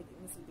joint winner with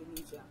Miss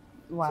Indonesia.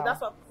 Wow. So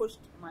that's what pushed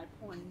my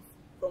points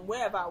from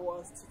wherever I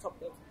was to top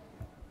 30.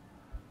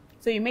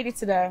 So you made it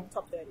to the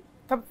top 30.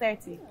 Top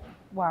 30. Yeah.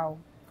 Wow.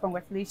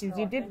 Congratulations.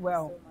 You did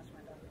well. Thank you so much,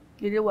 my darling.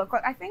 You did well.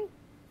 'Cause I think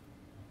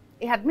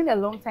it had been a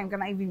long time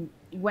Ghana even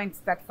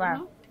went that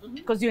far.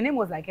 Because your name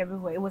was like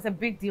everywhere. It was a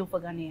big deal for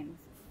Ghanaians.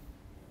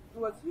 It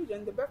was huge,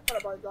 and the best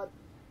part about it was that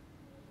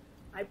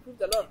I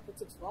proved a lot of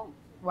critics wrong.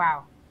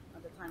 Wow.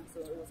 At the time, so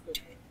it was good.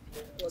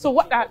 So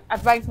what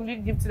advice would you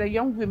give to the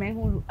young women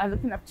who are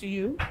looking up to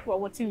you, who are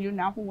watching you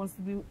now, who wants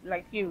to be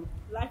like you?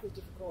 Life is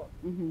difficult.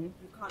 You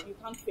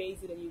can't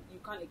face it, and you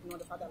can't ignore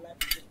the fact that life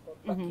is difficult.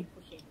 But keep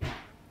pushing,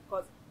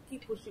 because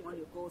keep pushing on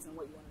your goals and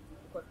what you want to do,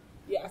 because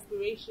your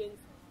aspirations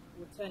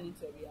will turn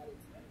into a reality.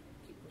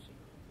 Keep pushing.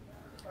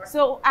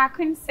 So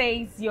Akun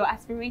says your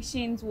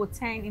aspirations will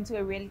turn into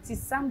a reality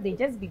someday.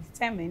 Just be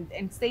determined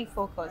and stay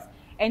focused,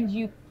 and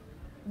you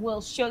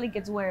will surely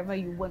get to wherever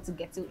you want to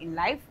get to in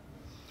life.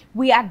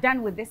 We are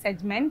done with this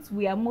segment.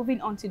 We are moving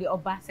on to the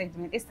Oba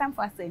segment. It's time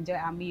for us to enjoy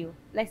our meal.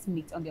 Let's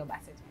meet on the Oba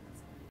segment.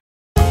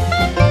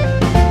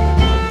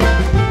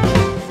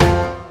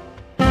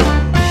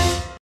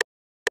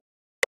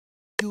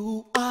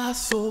 You are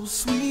so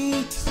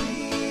sweet,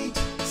 sweet,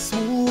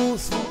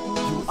 smooth.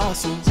 You are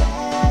so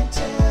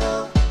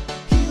gentle.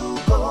 You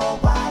go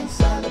wine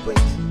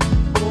celebrate.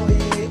 Oh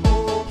hey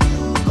oh,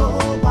 you go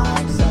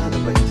wine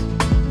celebrate.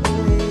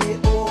 Oh hey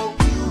oh,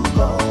 you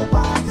go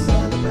wine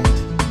celebrate.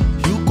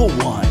 You go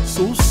wine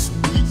so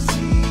sweet,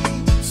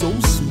 so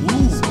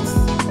smooth,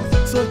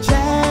 So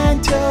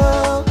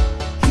gentle.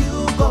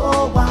 You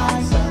go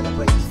wine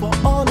celebrate for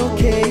all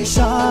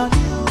occasion.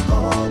 You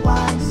go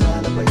wine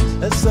celebrate.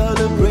 A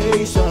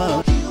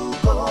celebration. You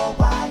go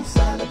wine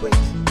celebrate.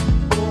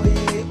 Oh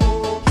hey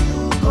oh,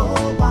 you go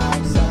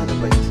wine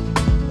celebrate.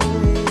 Oh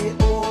hey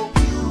oh,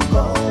 you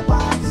go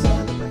wine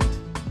celebrate.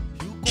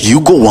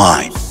 You go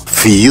wine.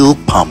 Feel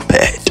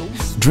pampered.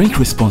 Drink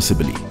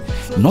responsibly.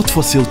 Not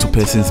for sale to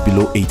persons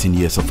below 18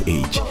 years of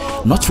age.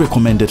 Not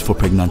recommended for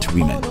pregnant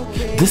women.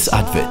 This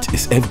advert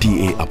is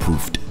FDA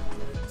approved.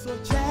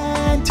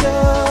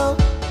 Gentle.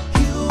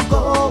 You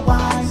go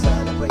wine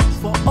celebrate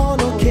for all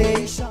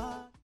occasion.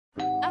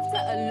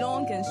 After a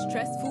long and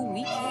stressful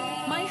week,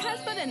 my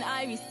husband and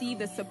I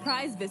received a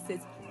surprise visit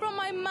from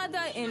my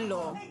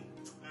mother-in-law.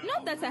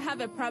 Not that I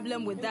have a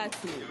problem with that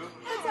too,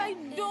 but I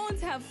don't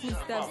have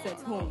foodstuffs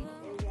at home.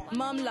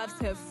 Mom loves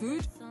her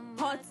food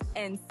hot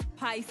and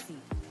spicy.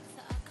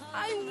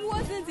 I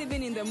wasn't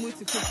even in the mood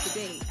to cook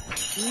today.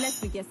 Let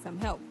me get some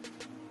help.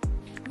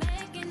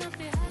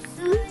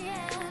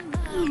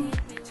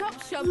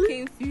 Chop Shop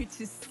came through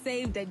to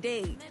save the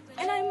day.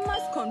 And I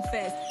must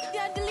confess,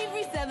 their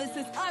delivery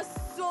services are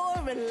so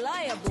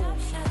reliable.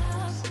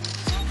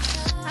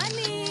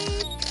 Honey,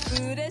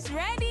 food is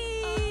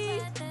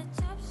ready.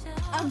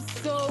 I'm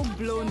so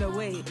blown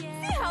away.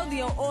 See how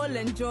they are all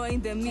enjoying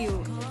the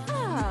meal.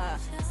 Ah,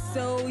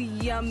 so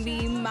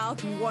yummy,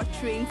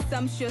 mouth-watering,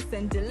 sumptuous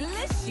and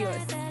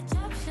delicious.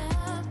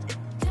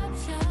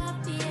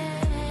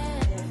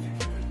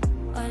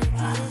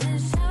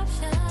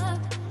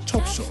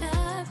 Top Shop,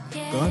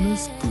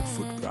 Ghana's good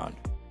food brand.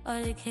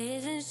 All the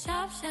kids in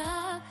Chop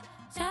Shop,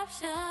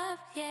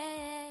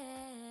 yeah.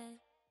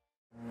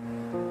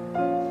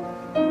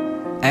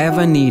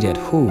 Ever needed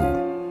who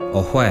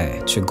or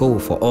where to go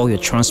for all your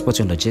transport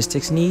and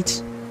logistics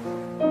needs?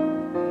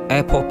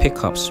 Airport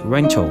pickups,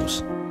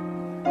 rentals,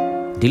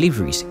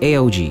 deliveries,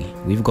 ALG,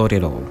 we've got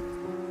it all.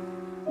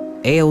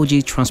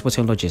 ALG Transport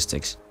and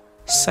Logistics.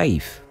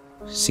 Safe,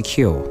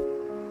 secure,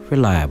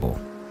 reliable.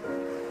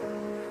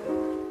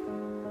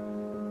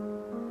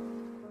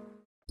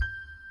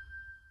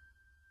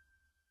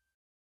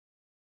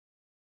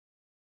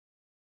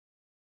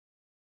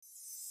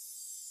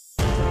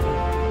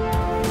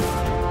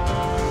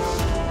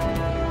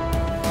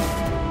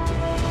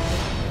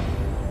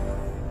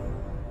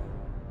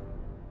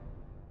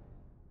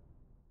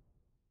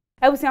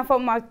 I was saying for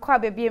my Akua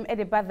BBM at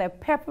the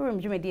purple room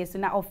Jumedi so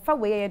now offer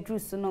way drew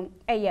so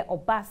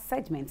Oba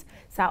segment.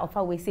 Sa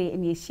offer we say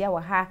in ye share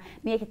ha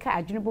near keka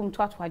adwunebom to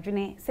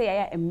adwune say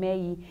ya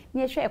emayi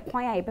near share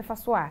kwan ya befa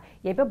so a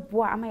ye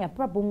beboa ama ya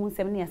brabom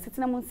nsem ne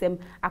asetena mu nsem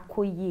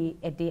akoyi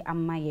ede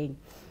amaye.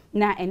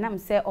 Na enam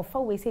say offer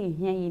we say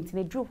hia yi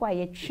ntine drew ho a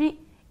ye twe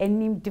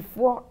enim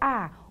defo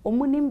a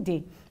omunim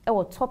de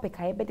ewo topic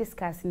a ye be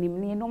discuss nim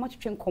ne no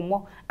matwetwe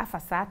nkomo afa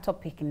sa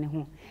topic ne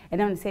ho.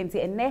 Enam say nti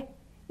ene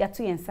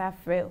yato yensa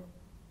frɛ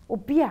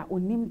obi a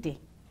onimde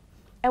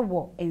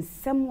ɛwɔ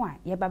ensɛm a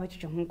yɛba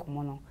betwetwe ho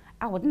nkomo no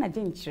a wode na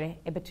gye nkyerɛ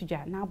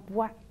ɛbɛtodwa na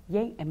aboa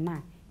yɛn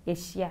ɛma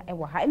yɛhyia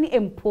ɛwɔ ha ɛne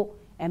empo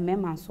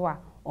ɛmɛma nso a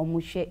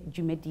ɔmohwɛ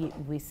dwumadie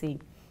wese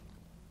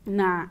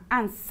na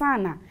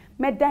ansana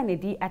mɛda ne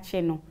di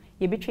akye no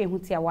yɛbɛtwe ho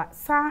tiawa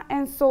saa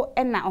enso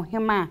ɛna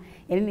ɔhema a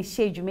yɛne ne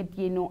hyɛ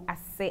dwumadie no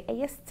ase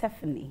ɛyɛ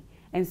Stephanie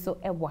enso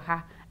ɛwɔ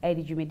ha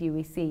ɛde dwumadie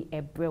wese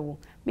ɛbrɛwo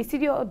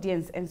studio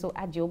audience enso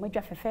agye o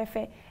madwa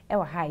fɛfɛɛfɛ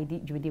ɛwɔ ha ɛde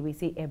dwumadie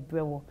wese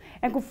ɛbrɛwo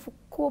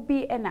enkofo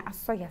bi ɛna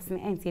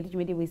asɔyasene ɛnti ɛde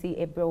dwumadie wese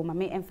ɛbrɛwo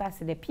mame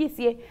emphasize the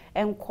piesie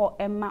ɛnkɔ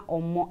ɛma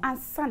ɔmo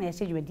ansa na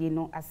ɛhyɛ dwumadie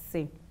no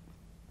ase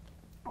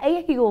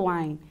Higo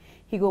wine.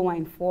 Higo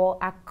wine for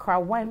Akua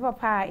wine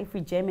papa if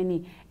we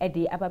Germany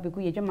edi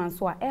ababeku ye dwuma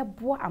so a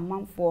ebo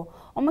amanfo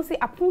omo se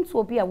apunto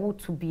obi a wo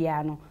to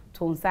bia no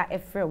tonsa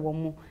efre wo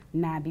mo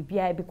na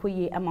bibia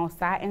ebekoye ama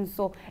sa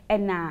enso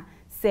na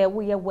se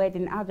wo ye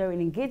wedding outdoor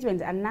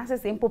engagement and na se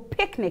simple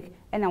picnic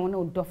na wo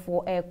no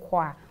dofo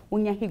ekwa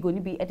wonya higo ni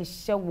bi ede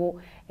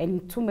hyewo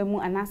entuma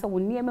mu anasa wo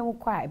niema mu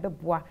kwa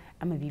ebeboa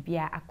ama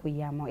bibia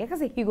akoye ama ye ka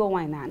se higo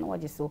wine na no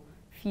wo so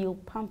feel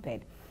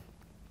pampered.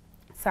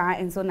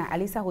 And so na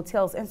Alisa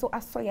Hotels and so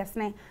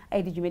asoyasne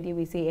I did you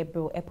we say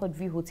Ebro Airport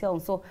View Hotel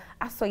and so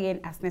asoyen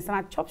asne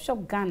sana Chop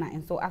Shop Ghana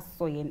and so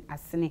asoyen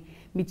asne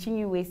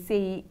meeting we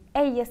say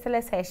yes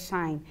hair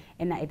shine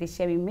and na it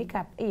share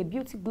makeup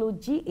beauty glow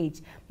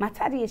GH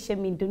matadi share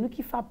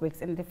Donuki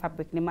fabrics and the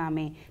fabric ne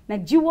mame na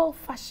jewel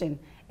fashion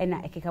and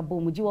na ekeka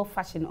bom jewel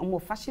fashion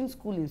omo fashion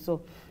schooling so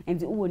and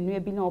the uwo nua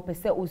bi na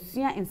opese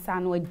osua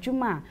insano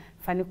adwuma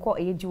fa ne ko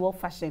jewel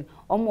fashion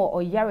omo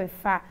oyare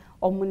fa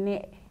omo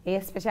ne a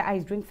special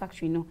ice drink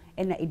factory no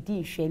and a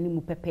edi hwe ni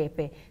mu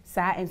pepepe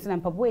sa enso na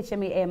mpabo e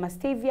cheme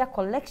Mastavia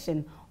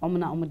collection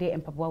omna omde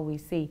mpabo we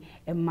say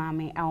e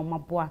mame a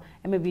omaboa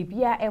e me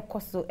bibia e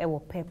koso e wo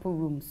purple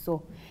room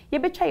so ye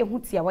betwa ye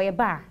hutia wa ye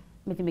ba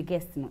me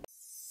guest no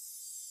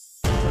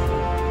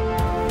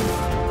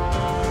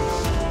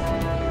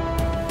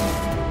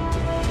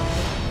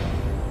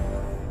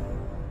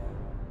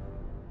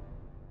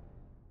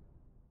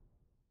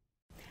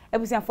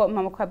Ebusia for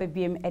mama kwa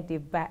bebiem e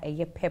ba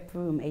eye pep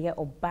room eye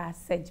oba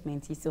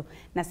segment so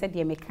na said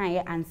ye mekan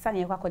ye ansa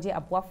ye kwakoje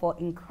aboafo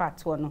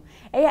nkrato no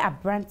eye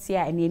abrantie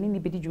a ene ni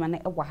bedi dwuma na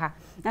e wa ha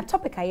na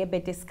topic a ye be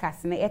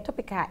discuss na e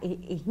topic a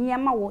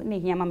ehiama wo na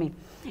ehiama me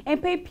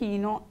empepi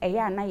no eye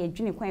ana ye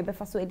dwene kwan e be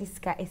fa so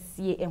edisika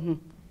esie ehu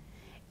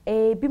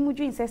bi mu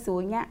dwin sese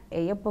onya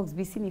eye box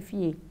bi si ne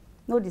fie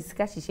no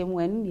discuss hihye mu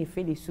anu ne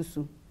fe de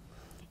susu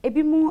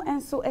ebi mu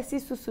enso esi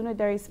susu no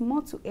there is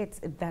more to it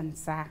than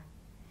sa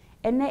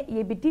ene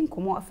ye bidin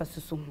komo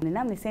afasusu ne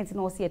nam ne senti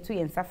na wo se eto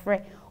ye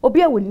nsafre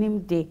obi a wonim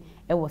de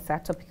e wo sa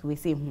topic we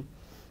say hu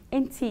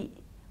enti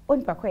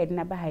onipa kwa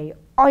edna ba haye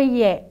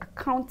oye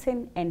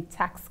accounting and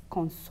tax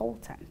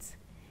consultant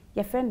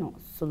ye friend no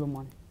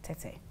Solomon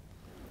Tete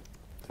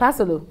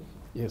Pasolo.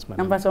 Yes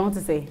madam. Number 1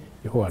 to say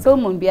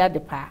Solomon bia de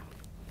pa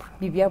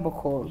bibia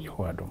boko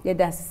Yehoado ye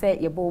da se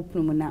ye bo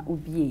opunu na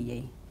obie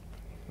ye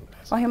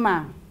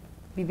ohima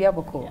bibia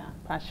boko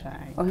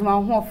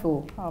ohima ho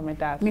fo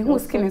me who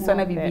skin so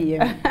na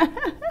bibia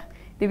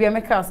bibia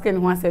make our skin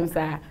ho asem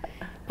sa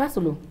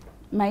Pasolo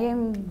my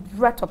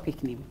bra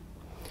topic name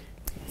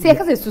say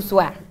ka se susu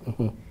a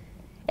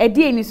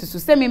edi ni susu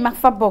say me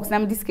mafa box na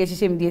me discuss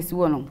hye me dey si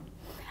wo no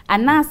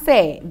ana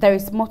say there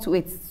is more to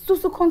it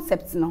susu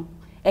concept no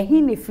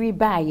ehi ne free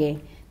buy ye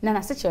na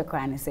na se chere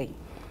kra ne say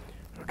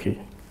okay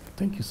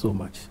thank you so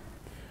much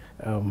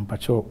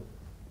pacho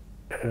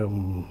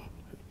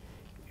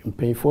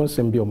mpayfo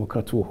nsem bi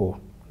omuka to ho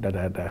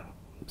dadada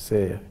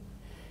say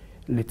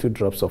little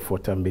drops of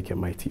water make a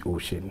mighty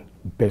ocean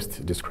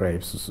best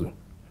describes susu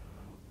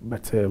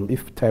but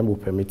if time will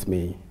permit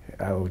me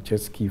I'll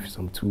just give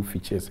some 2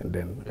 features and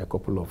then a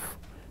couple of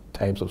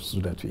types of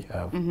susu that we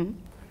have.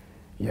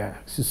 Yeah,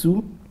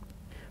 susu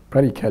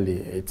practically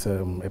it's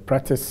a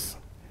practice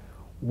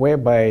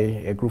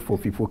whereby a group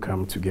of people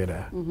come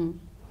together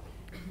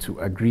to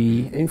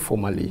agree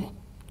informally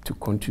to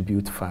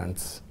contribute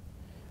funds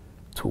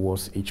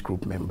towards each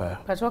group member.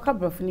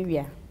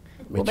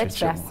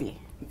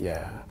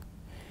 Yeah.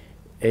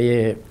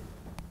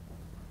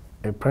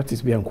 A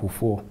practice be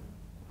ankufo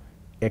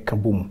e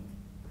kabum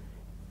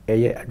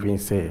eye adwen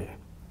say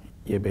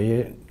ye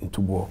beye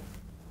ntubo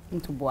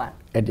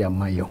e de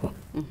amaye ho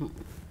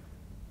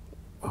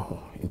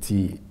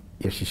nti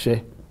ye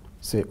hihye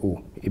say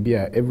e be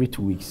every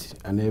 2 weeks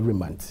and every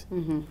month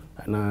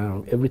and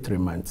every 3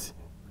 months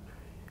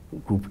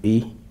group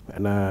A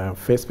and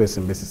first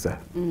person besisa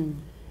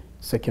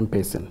second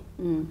person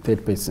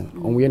third person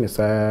on we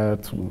say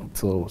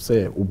to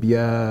say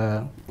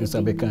obia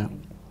nsabeka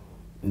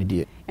ni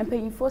die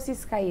empanyin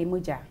forces sky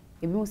moja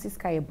ebi mo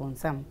sky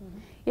bonsam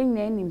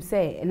yenna enim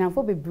say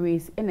nanfo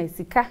bebre na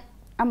sika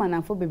ama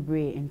nanfo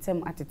bebre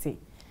entem atete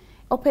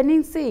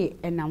opening say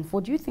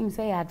nanfo do you think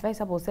say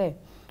advisable say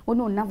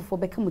ono nanfo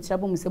beka mo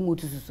kirabo mo say mo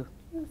tususu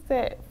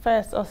say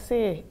first or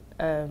say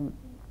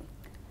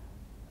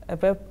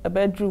a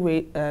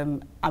bedroom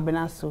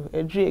abenaso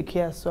a drew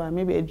ekia so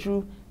maybe a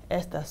drew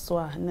Esther so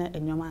na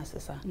enyoma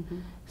asesa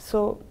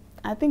so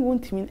I think one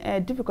thing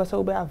difficult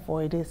so we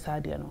avoid this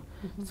side you know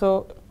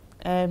so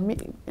me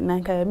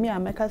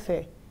ameka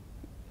say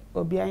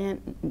obi ayen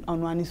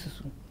onwani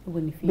susu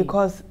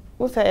because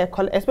we say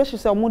especially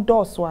say omo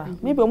doors wa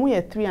maybe omo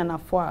ye 3 and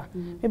 4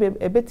 maybe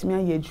a betimi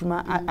aye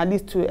adwuma at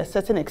least to a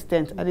certain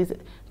extent at least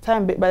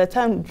time by the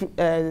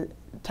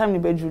time ni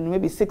bedroom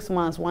maybe 6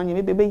 months 1 year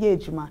maybe be ye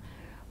adwuma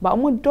but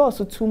omo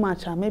doors too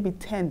much maybe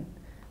 10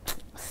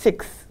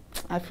 6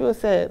 I feel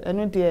say I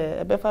know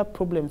there better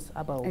problems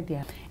about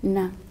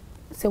na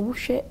se wo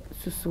hwe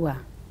susu a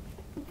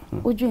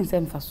odwen se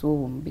mfa so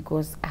wo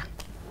because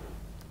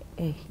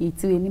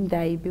iti enim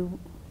dai be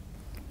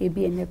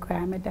Ebi ene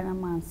cry me dana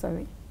man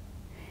sorry.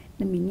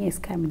 Na me ni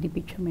eska me de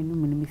betwa me no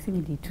me si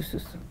me de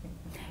tususu.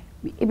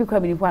 Ebi kwa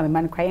me ni po me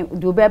man cry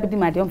do obi abedi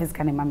ma de office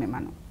ka ne ma me ma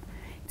no.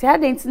 Ti ha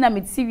de ntina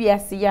me ti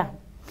wiase ya.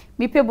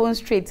 Me pe bone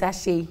straight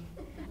ahye.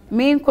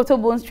 Me nkoto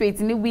bone straight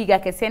ni wig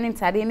akese ne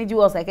ntade ne ji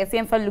was akese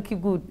en fa look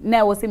good.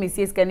 Na wo se me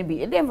si eska ne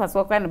bi. E de mfa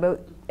so kwa na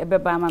be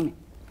ba ma me.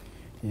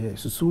 Yeah,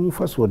 so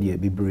first word here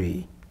be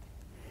brave.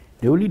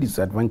 The only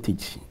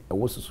disadvantage I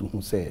was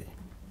who say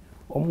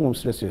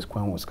almost stress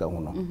kwan was ka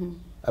hono.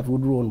 I've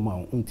would run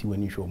ma unti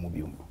when you show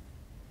mobile.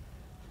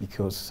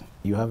 Because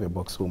you have a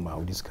box home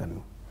with this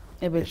kind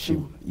of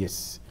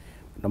yes.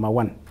 Number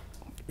one,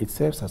 it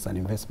serves as an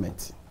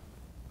investment.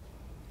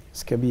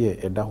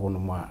 Skabi a da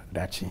hono ma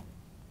dachi.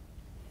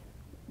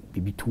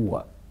 Bibi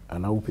tuwa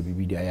ana upe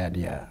bibi dia ya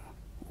dia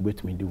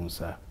ubetumi di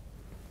unsa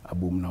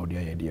abum na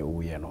dia ya dia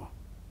oye no.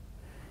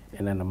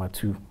 And then number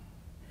two,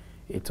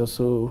 it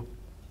also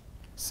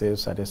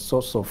serves as a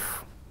source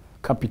of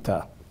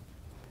capital.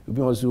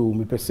 Because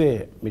me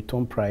pese me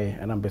ton pry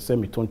and I'm pese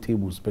me ton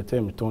tables,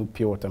 pese me ton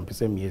pure water,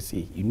 pese me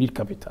say you need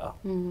capital.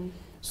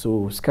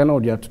 So scanner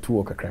dia to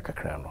work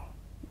kakra no.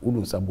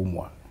 Udun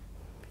sabumwa.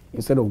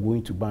 Instead of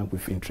going to bank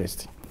with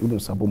interest, udun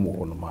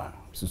sabumo no ma.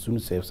 So soon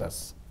serves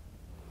us.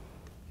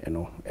 You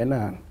know,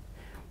 and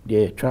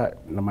the try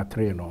number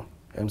 3 no.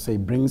 I'm say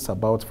brings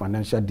about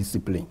financial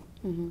discipline.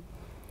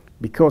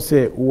 Because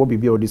say who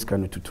be all this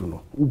kind of tutu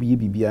no, who be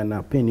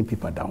na penny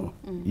people down.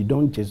 You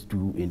don't just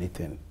do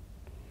anything.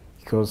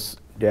 Because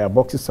there are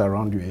boxes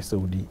around you,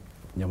 SOD,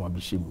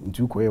 Nyamabishim.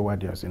 Into Koya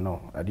Wadia say no,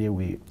 I dear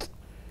way.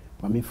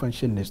 Mami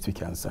function next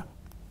week answer.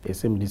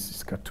 SM this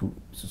is Katu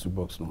Susu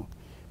box no.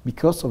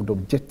 Because of the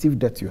objective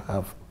that you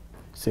have,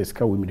 says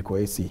Ka women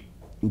Koesi,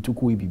 into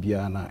Kui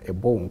Bibiana, a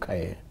bone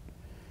kaye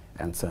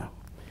answer.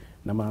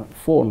 Number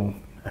 4 no,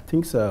 I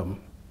think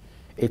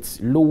it's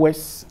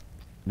lowest.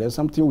 There's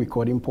something we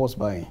call impulse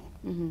buying.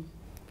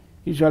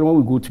 Usually when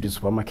we go to the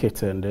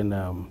supermarket and then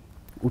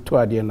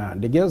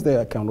the girls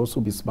there can also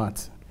be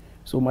smart.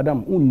 So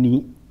madam,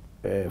 only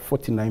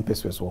 49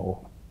 pesos or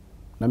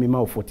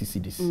namima 40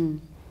 cedis.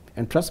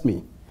 And trust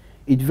me,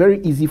 it's very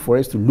easy for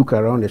us to look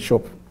around the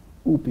shop.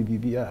 Oh,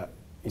 PBB,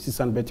 this is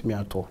bet me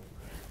at all,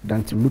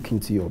 than to look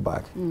into your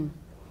bag.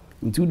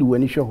 Into the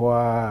when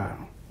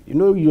you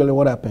know usually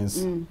what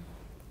happens.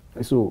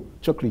 So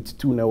chocolate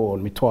 2 now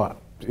on me toa.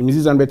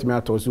 Mrs. bet me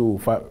at also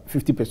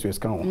 50 pesos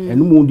count.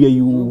 And no more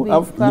you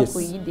have yes.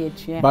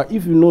 But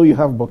if you know you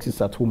have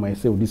boxes at home, I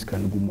say this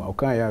can go.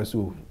 Okay,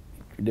 so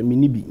the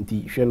mini be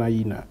inti shena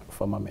yina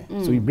for mame.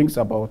 So it brings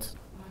about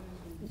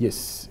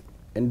yes.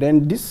 And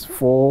then these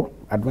 4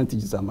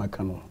 advantages are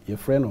makano. Your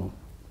friend or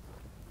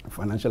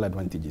financial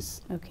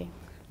advantages. Okay.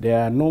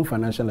 There are no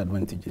financial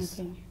advantages.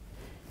 Okay.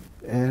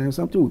 And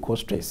something we call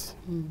stress.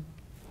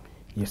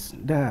 Yes,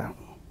 there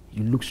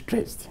you look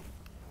stressed.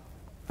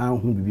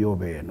 And who be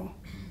over no.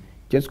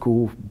 Just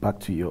go back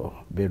to your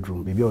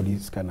bedroom. Baby, all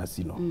these kind of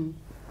see no.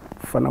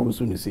 Fana will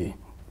soon say,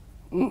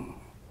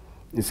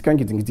 it's can't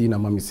get in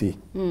mama say,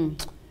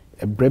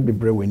 a bread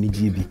when you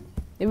GB.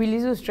 It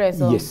releases stress.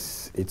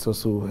 Yes, it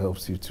also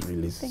helps you to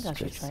release stress. I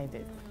think I should try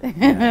this.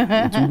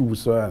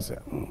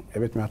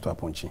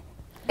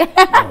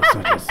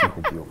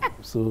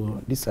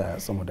 So these are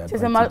some of the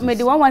advantages. So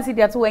the one see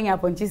that when you are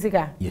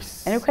ponchisika.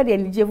 Yes. And you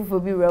can the for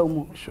be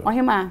realm. Sure.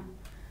 Ohima,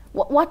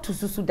 what to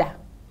susuda?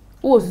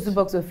 Who was the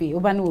box of fee?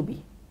 Ubani will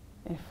be.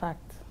 In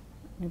fact,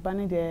 we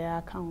banning their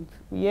account.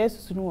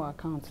 Yes, to no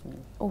account.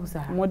 Oh,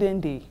 sir. Modern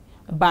day.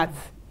 But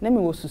let me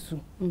was susu.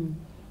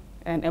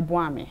 And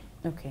Ebuame.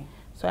 Okay.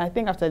 So I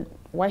think after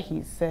what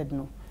he said,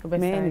 no.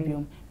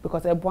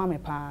 Because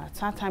Ebuame pa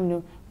time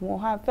no more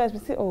have first we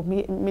say oh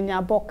me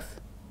box.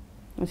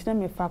 Until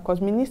me fa cause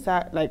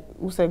minister like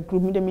we say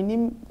group me the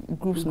mini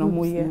groups no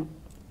more here.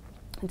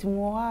 Until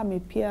more me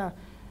peer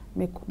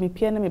me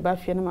peer na me ba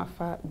fie na ma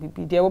fa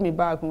bibi there me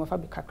bag me fa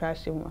be kakra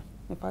hye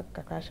me fa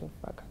kakra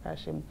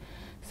hye.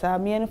 So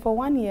me and for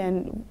 1 year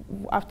and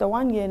after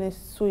 1 year and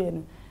so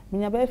you me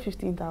nya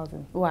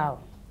 15,000. Wow.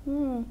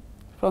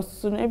 From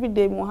soon every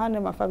day mo ha na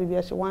ma fa bibi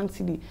hye 1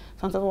 cedi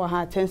sometimes we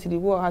ha 10 cedi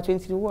we ha 20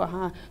 cedi we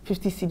ha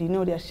 50 cedi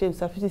no their shapes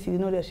 50 cedi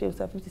no their shapes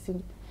 50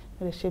 cedi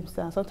the shapes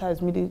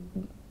sometimes me the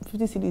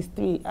 50 cedis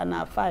 3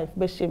 and 5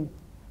 be shame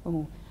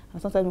and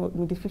sometimes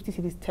me the 50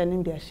 cedis 10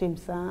 in their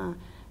shapes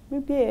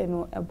maybe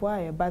no a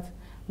boy but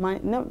my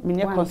no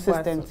me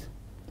consistent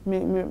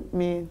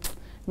me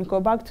go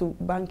back to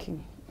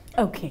banking.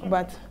 Okay,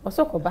 but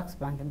also go back to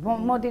banking.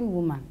 Modern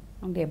woman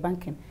on their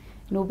banking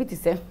no be to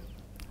say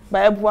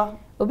by a boy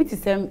obi to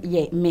say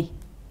yeah me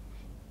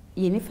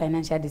you need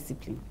financial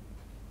discipline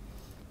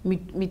me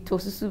to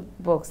susu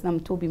box na me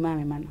to be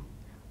my man.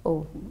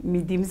 Oh,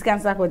 me dims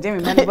cancer ko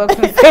jemi man box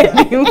no say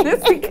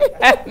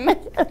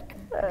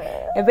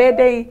every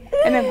day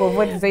and I go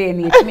what say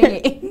any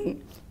me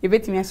you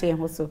bet me share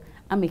hustle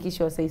I'm making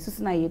sure say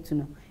susu na yetu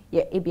no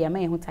ye e bia ma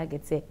ye ho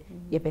target say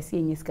ye pese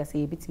enye sika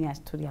say bet me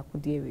story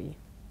akodi ewe.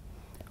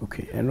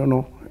 Okay, and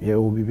no ye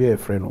will be a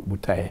friend of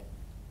butai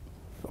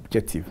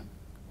objective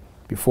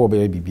before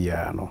be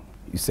bibia no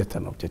you set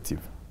an objective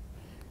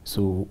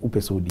So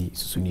upese odi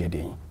susu ne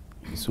den.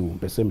 So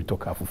pese me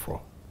talk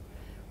afoforo.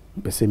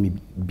 Pese me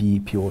be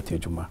pure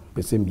tejuma.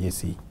 Pese me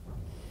yesi.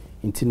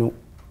 Intino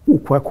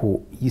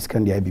ukwako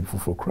yiskan dia bi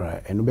foforo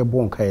kra. Eno be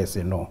bon ka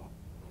yese no.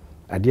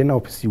 Ade na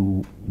opese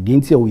u di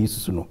ntia wo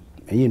yesusu no.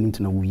 Eye no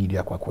ntina wo yiri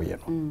akwako ye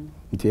no.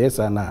 Nti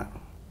yesa na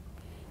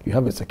you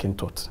have a second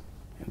thought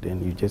and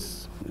then you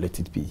just let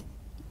it be.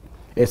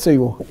 Ese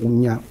yo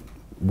unya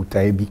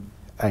butai bi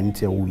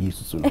antia wo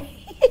yesusu no.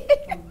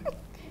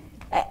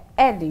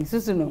 Eddie,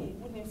 susu no.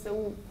 Wouldn't say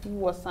who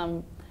was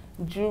some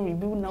jewelry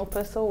be no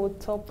person would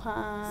top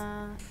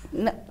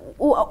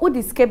who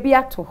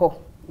discabia to her.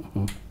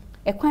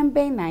 A quan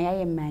bay na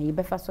ya man, you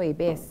better so a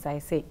best, I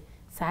say,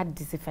 sad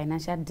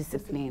financial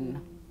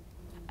discipline.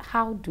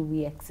 How do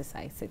we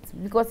exercise it?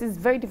 Because it's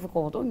very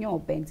difficult on your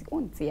bench,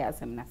 on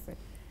tears and nothing.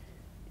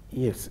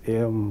 Yes,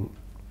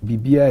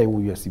 BBI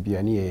will use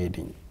CBN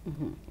heading.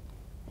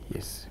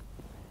 Yes,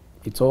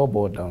 it's all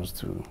boiled down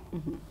to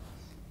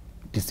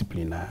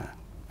discipline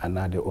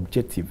and the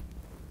objective.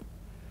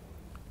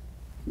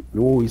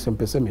 We always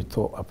person me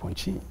talk upon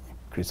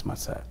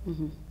Christmas.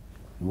 We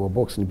were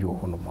boxing be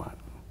one of one.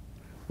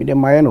 With the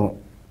Mayano,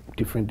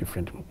 different.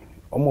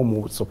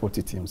 Almost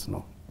supported teams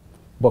no.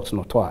 Box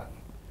no toa.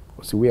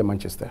 So we are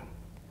Manchester,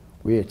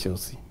 we are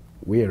Chelsea,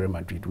 we are Real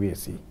Madrid, we are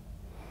C.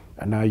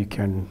 And now you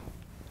can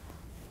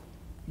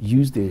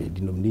use the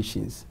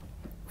denominations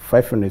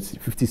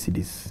 550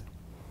 cedis,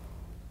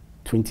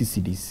 20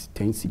 cedis,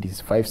 10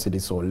 cedis, 5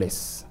 cedis or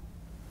less.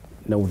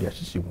 Now they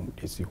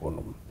see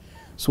one.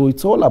 So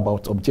it's all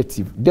about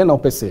objective. Then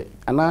opese,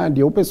 and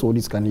the opese all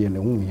this can hear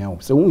no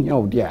so who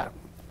here there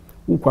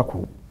who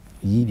kwako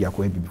yi dia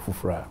kwa bibi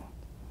fufura.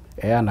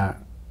 Na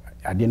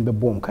adien be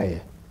bom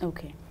kaye.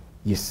 Okay.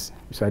 Yes,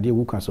 so idea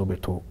who can so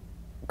beto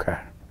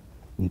car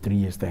in 3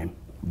 years time.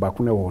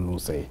 Bakuna won no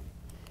say.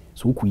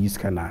 So who is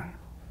kana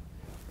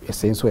a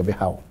sense we be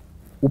how.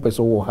 Who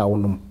person wo how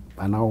no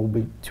and now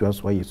be to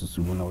us why Jesus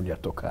will now dia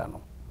talk no.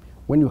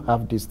 When you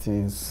have these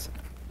things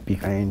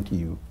behind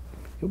you,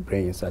 your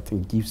brain I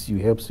think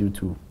helps you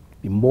to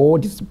be more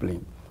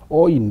disciplined.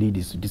 All you need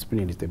is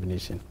discipline and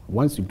determination.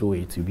 Once you do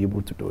it, you'll be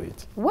able to do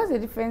it. What's the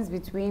difference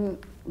between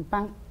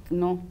bank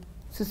no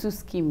susu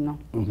scheme no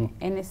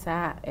and it's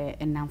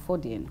an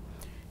affording?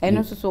 And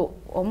also so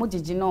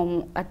omojiji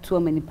no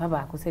atu many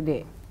paba ko say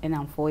de en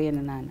amfo ye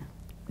nana.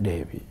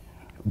 Debi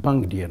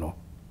bank de no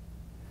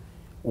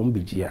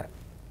ombiji a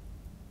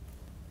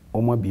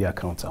omo bi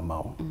account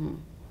amount.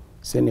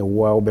 Se ne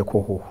wo a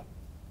obekọ ho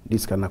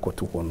this can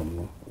akoto ho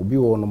no obi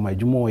wo no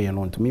majumo ye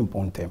no ntumi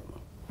impontem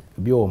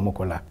obi wo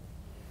mokola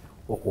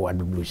o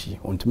adublushi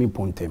ntumi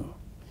impontem.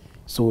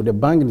 So the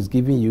bank is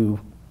giving you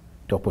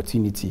the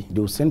opportunity. They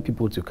will send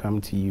people to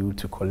come to you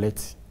to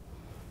collect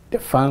the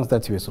funds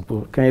that you are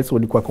supposed. Can you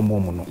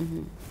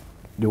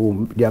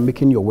they are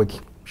making your work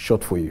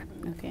short for you.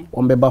 Okay.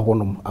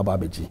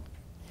 Ababeji.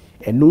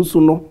 And also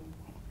no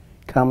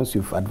comes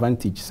with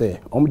advantage. Say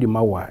the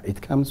mawa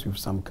it comes with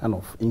some kind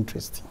of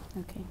interest.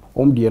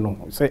 Okay.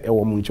 No say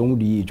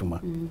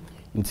juma.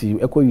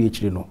 Until echo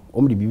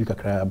no the bibi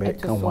kakra be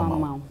kan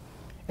one.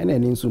 And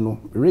then no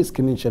risk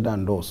in each other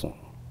and also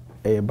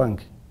a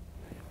bank.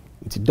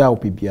 It's da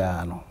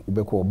opibia no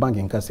ubeko bank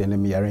nka se na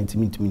me yare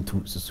ntimi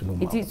to susu no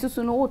ma it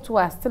susu no to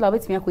a still a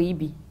betimi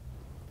akoyibi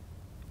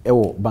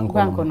bank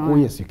no. Oh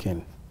yes you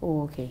can.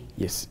 Oh okay.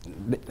 Yes,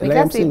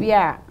 because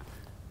bia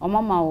o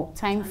mama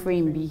time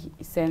frame bi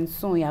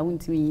senso ya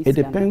wuntimi. It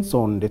depends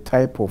on the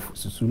type of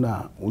susu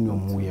na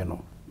onyomu ye no.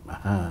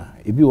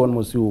 Ebi one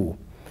mo so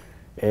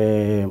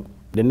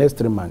the next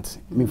 3 months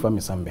me fa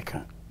me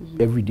sambeka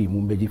every day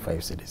mo beji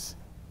 5 cedis.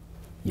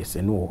 Yes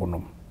eno ho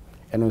no.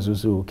 And also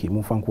so okay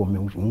mo fanko me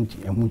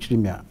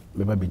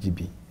a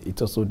BGB.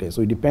 It's also there.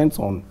 So it depends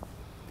on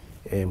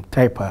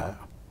type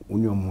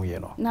unyomu ye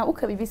no. Now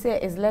ukabibi say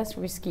is less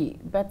risky,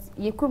 but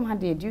yekum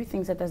hade do you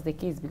think that that's the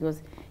case?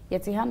 Because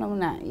yeti hanom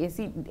na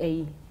yesi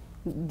a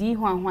di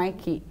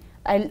hwanhwan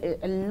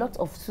a lot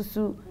of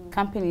susu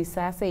companies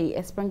say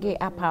esprange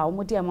apa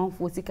omodi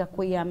amanfo sika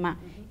koyama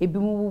ebi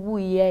mu bubu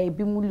ye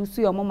ebi mu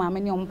lusu omo mama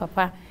ne omo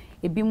papa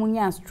ebi mu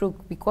nya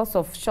stroke because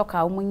of shock a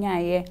omo nya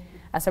ye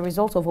as a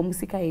result of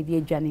musika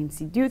idea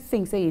janensi. Do you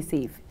think say it's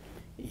safe?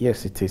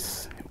 Yes, it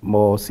is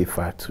more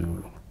safer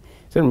to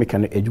say me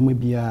can ejuma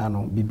bia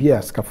no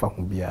bibia skafa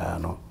ho bia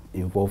no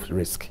involves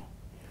risk.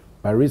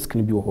 But risk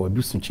ni bi ho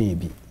abusu chain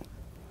bi.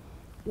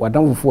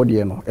 Wadam for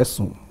de no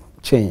esun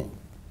chain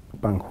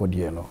bank ho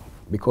de no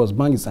because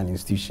bank is an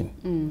institution.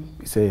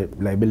 It's a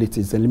liability,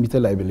 it's a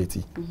limited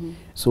liability.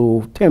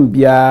 So tem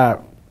bia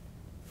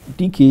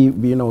DK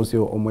bi na o say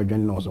omwadwan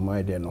na o so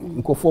mai de no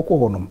nkofo ko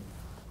honom.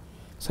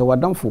 So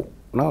wadam for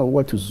now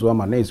what to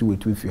Zoma na is we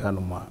to if you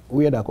hanoma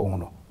we da ko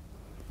hono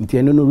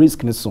nti no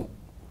risk ne so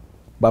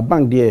ba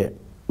bank there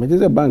me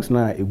say banks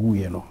na egu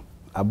ye no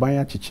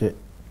abanya chiche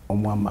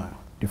omwama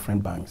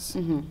different banks.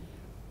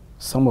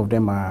 Some of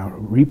them are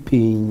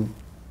repaying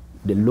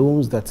the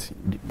loans that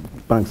the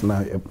banks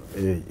na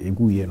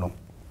egu ye no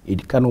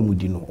edika no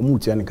mudi no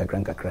omutia ne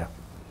kakra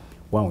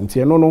wow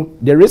nti no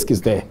the risk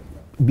is there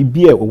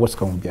bibia o what's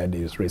come there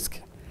is risk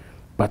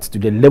But to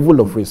the level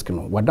of risk,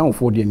 no, we're down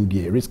for the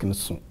risk and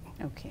so.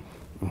 Okay.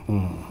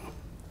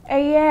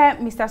 Yeah,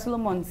 Mr.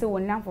 Solomon, so we're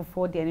now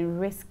for the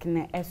risk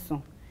na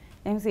eso.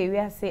 Them say we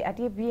are say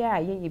ade bia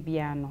ye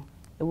bia no.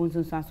 E won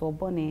sunsan so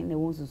bone na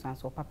won sunsan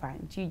so papa.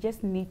 You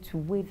just need to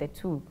weigh the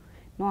two.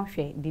 No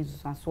hwe the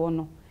sunsan so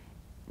no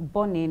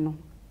bone no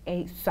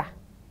sa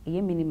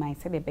ye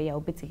minimize the be ya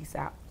obeti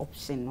sa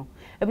option no.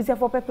 E be say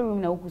for people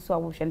room na okuso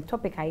awhwe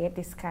topic I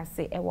discuss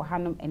say e wo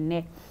hanom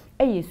ene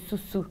e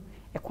susu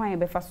e kwan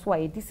be fa so a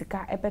ye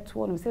disika e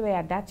beto no say we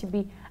adachi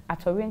bi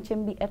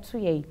atorenchem bi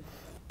eto ye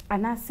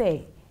ana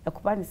say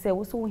ekoba ni say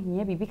wo so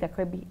hia bibi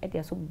kakra bi e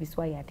de so bibi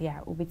so ayade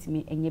a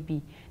obetimi enye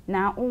bi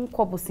na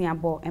unkobosin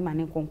abo e ma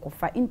ne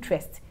nkonkofa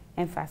interest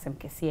emfa asem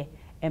kese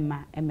e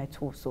ma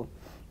emeto so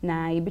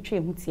na ye betwe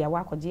hu tia wa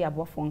akogye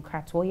abofo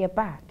nkrato ye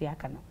ba de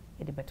aka no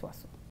ye de beto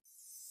so.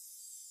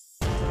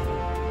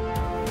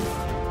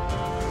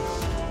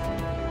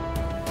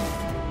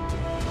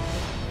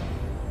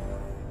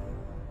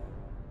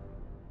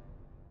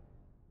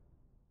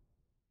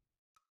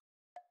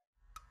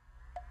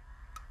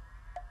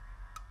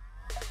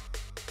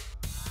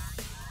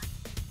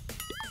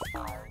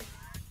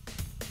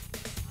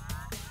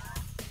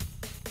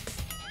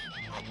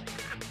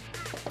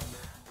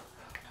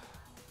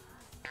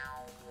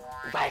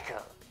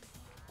 Michael,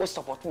 we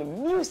support the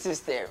new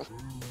system.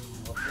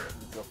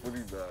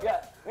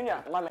 Yeah,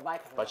 Minya, Mama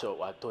Michael. Pacho,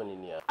 what Tony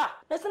near? Ah,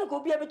 let's not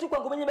go be able to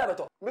go when you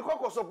better. Me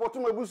ko support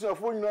my business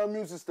for your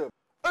new system.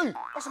 Hey,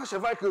 that's a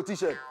Michael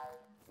t-shirt.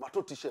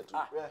 Mato t-shirt.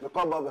 Me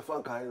ko ba be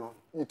fan kai no.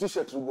 Your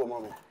t-shirt to go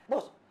mommy.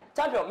 Boss,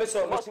 champion,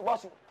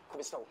 boss.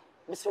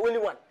 Mr. Only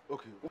one.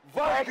 Okay.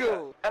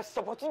 Michael, I'm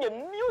supporting a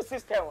new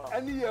system.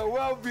 And your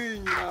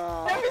well-being.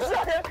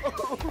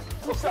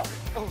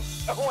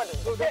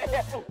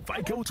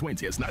 Vico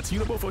 20 is not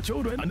suitable for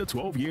children under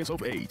 12 years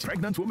of age,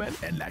 pregnant women,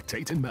 and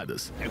lactating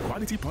mothers. A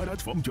quality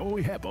product from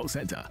Joy Herbal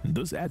Center.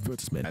 This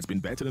advertisement has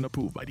been vetted and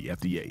approved by the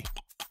FDA.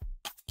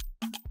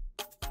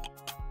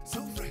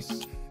 So fresh,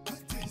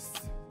 good taste.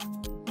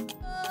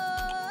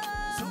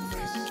 So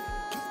fresh,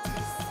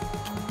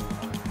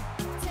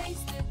 good taste.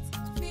 Taste it,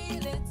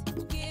 feel it,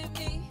 give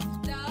me,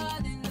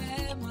 darling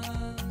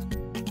lemon.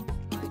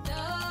 My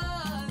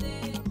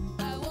darling,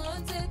 I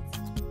want it,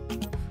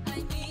 I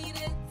need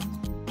it.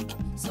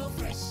 So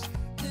fresh,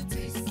 good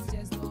taste,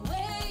 just the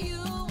way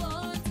you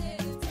want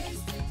it.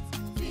 Taste it,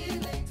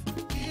 feel it,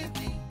 give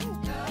me,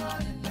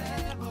 darling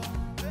lemon.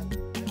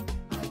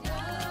 My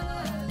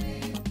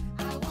darling,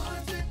 I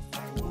want it,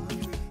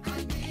 I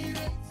need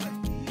it.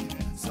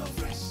 So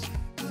fresh,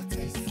 good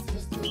taste,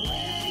 just the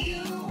way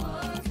you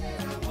want it.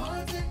 I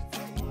want it,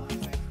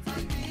 I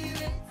need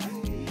it.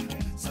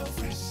 So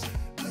fresh,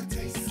 good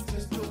taste,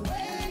 just the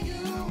way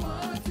you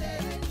want it.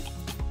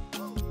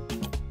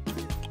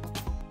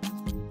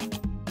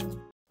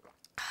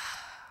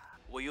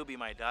 Will you be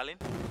my darling?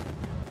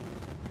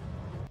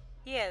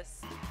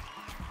 Yes.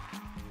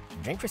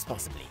 Drink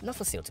responsibly. Not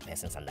for sale to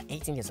persons under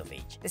 18 years of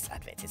age. This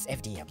advert is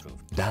FDA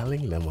approved.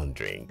 Darling lemon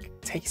drink.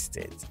 Taste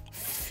it.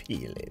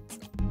 Feel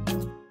it.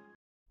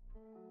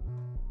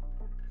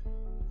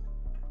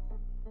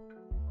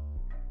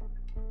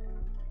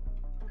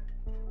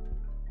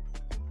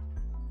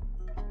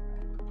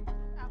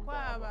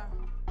 Akua.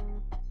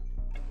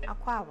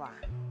 Akua.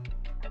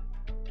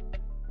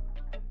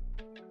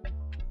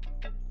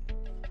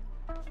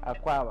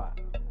 Akua.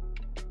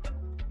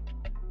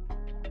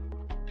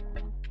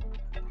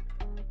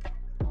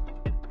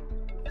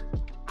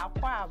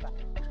 Akua.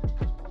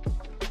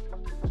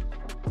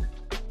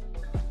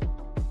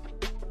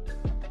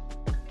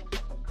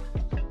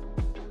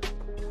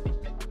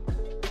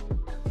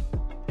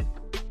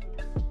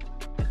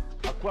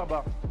 Akua.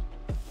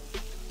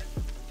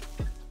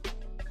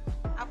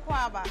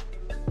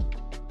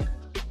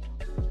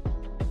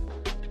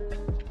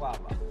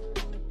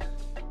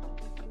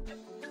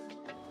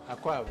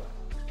 Akua.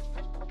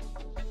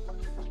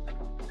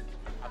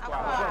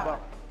 Akua.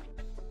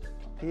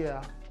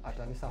 Here at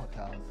Anissa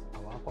Hotels,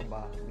 our Aqua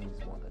Bar means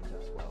more than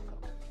just welcome.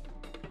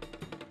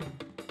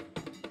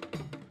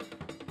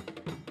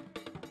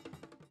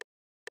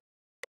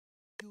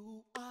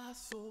 You are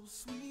so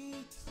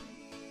sweet,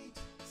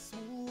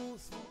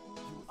 smooth.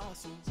 You are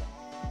so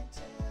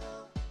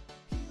gentle.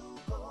 You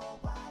go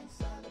wine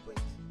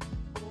celebrate.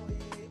 Oh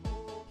yeah,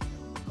 oh,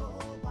 you go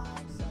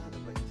wine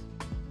celebrate.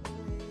 Oh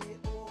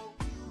yeah, oh,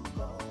 you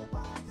go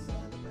wine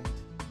celebrate.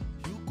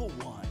 Hugo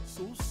wine,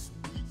 so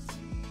sweet,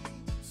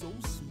 so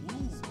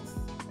smooth.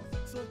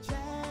 So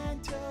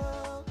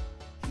gentle.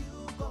 You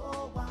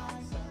go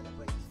wine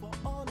celebrate for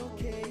all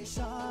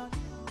occasion.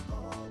 You go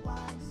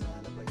wine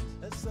celebrate.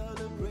 A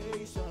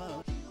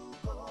celebration. You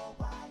go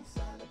wine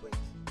celebrate.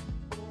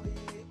 Oh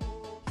yeah,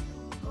 oh,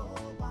 you go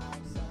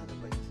wine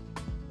celebrate.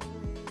 Oh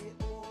yeah,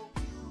 oh,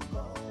 you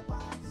go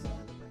wine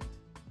celebrate.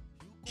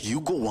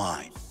 Hugo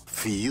wine.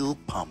 Feel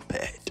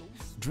pampered.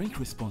 Drink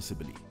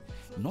responsibly.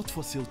 Not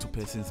for sale to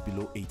persons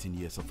below 18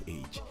 years of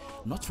age.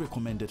 Not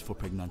recommended for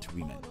pregnant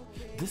women.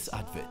 This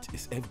advert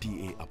is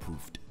FDA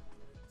approved.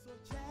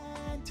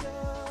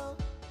 Gentle.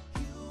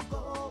 You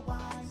go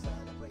wine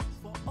celebrate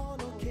for all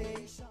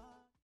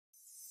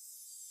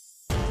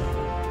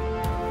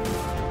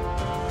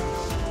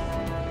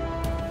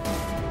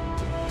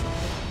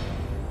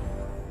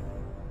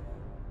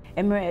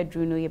Emre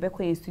Edru no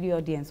yebekọ in studio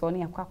audience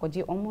oni akwa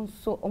akọje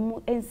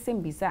omo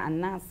ensem bisa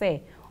ana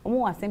say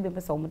omo asem be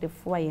pesa omo de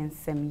fo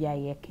ayensem ya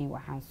ye ken wa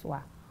hanso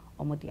a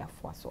omo de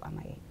afo so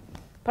amaye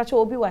pacho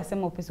obi wa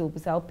asem opesa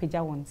opisa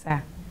opeja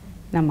wonsa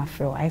na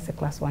mafro I say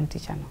class 1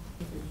 teacher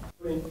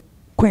no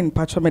Queen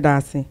pacho me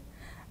dase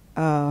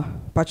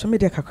pacho me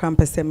de kakra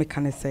mpese me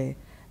kan say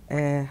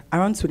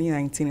around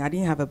 2019 I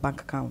didn't have a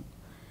bank account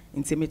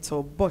into me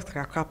to box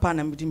kakra pa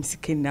na me di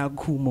misike na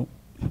gumo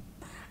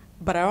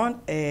but around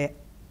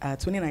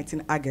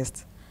 2019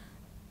 August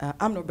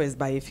I'm not best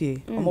by a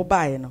fee omo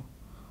buy no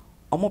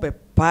omo be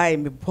buy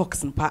me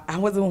box pa I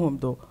wasn't home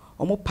though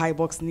omo pie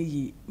box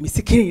ni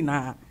misike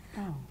na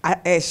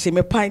she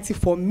me pint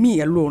for me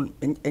alone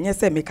enye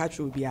say me catch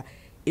obia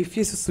if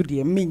you so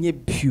de me nye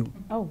biu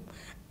oh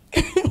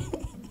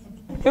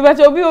but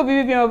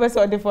obi be obe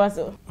so de for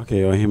so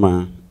okay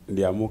ohima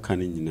they are more kan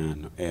nyina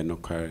no no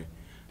kware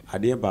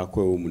ade ba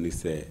kwa wo mu ni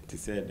say to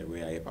say the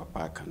way I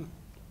papa kan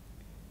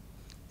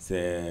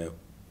say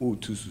o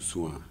tu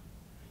susu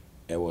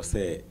a was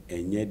say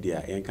enye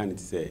dia yen kan ti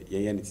say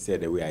yen ti say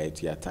the way I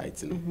to ya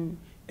tight no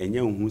enye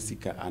hu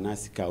sika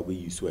anasika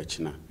obi yusu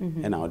achina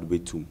e na odo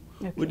betum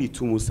we di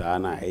tum sa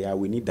na e ya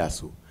we need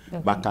daso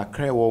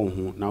bakakra wo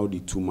hu na odi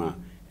tum a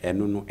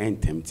eno no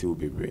entemte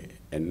obebre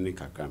eno ne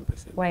kakra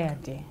mpese why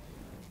ade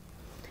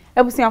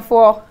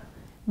ebusiafo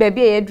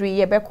baby Edru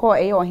ye beko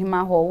e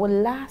ohima ho wo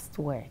last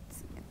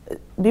words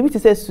baby to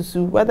say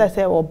susu whether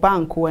say or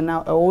bank or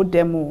na or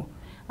demo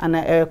and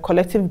a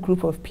collective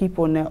group of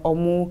people na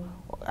or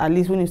at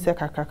least when you say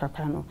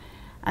kakaka no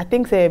I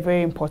think they're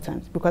very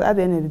important because at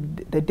the end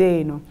of the day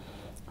you know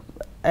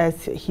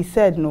as he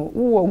said no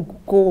who will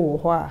go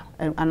where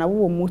and I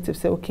will motive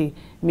say okay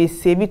me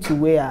save it to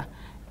where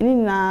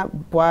in na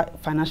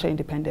financial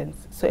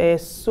independence so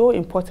it's so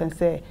important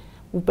say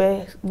we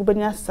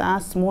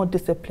small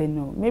discipline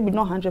no maybe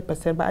not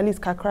 100% but at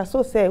least kakra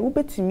so say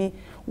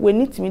we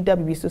need to me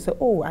that be so say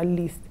oh at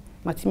least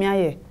matimi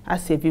aye I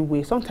save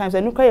way sometimes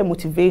I look at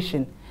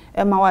motivation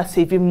am I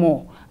saving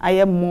more I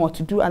am more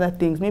to do other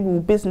things maybe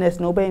with business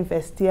no be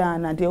invest here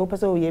and the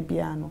opposite oh yeah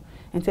piano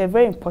and it's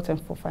very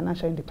important for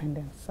financial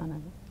independence.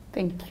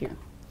 Thank you.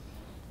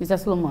 Mr.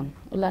 Solomon,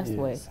 last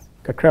words.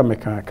 Kakra me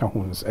kan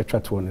huns I try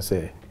to want to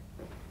say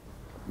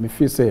me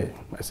feel say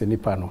as a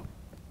nipa no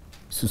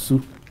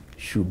susu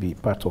should be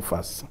part of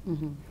us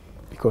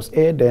because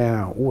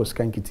there was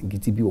kan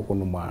kiti bi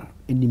ohono ma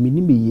eni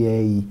minime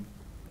ye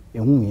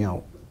ehun ya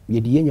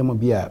ye de yema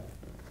bia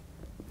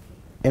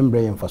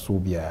embre yem faso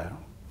bia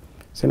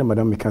sene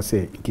madam me kan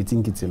say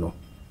kiti no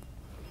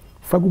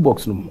fagu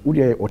box no wo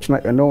de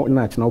ochina no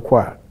na achina ko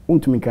a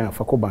untumi kan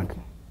fako bank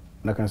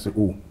na kan say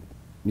oh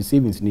me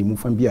savings ni mu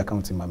fan bi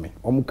account ma me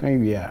omu kan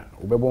wi a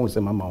obebo se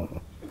mama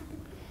ho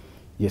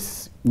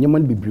yes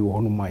nyaman bibri wo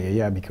hono ma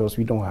yeah because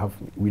we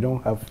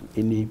don't have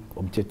any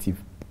objective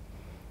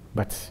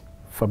but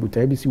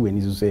fabuta bi si we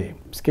ni so say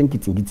scan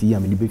kiti ya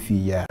me be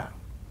fi ya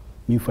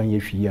mi fan ye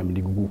hwi ya me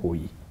de gugu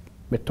hoyi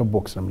beto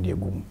box na me de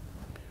agum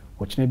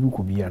ochina bi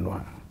ko bia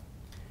no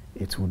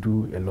it will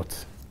do a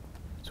lot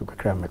so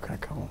kakra me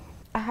kaka ho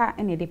aha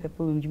ene de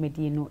pepe wem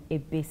dwumadi no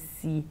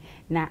ebesi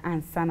na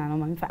ansa na no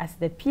ma mfa as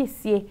the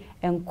piesie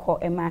enko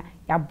ema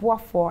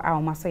yaboafo a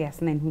o maso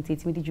yasna nhu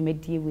tetimi de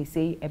dwumadi we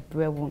say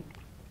ebrewo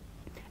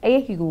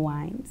Hugo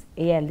Wines,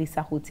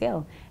 Lisa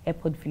Hotel,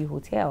 Airport View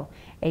Hotel,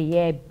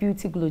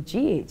 Beauty Glow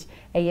GH,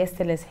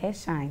 Stellar's Hair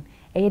Shine,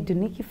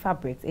 Duniki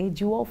Fabrics,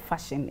 Jewel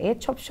Fashion,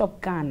 Chop Shop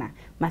Ghana,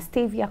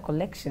 Mastavia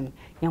Collection,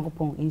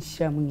 Yankopon in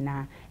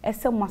Shermina,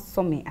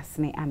 Masome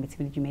Asne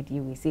Amitimi Jumedi,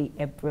 we say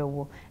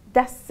Ebrewo.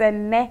 That's a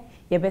ne,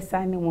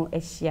 Yabesa no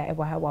Eshia,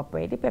 Ewahawa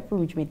bread, the pepper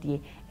which made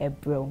ye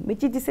Ebro.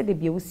 Meji said the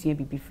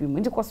Biusi be free,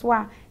 and the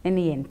Coswa, and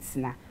the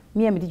Ensna.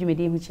 Me and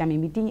Medjumedi, which I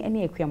mean, meeting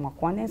any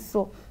equiamakwan, and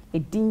so. A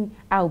ding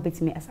I'll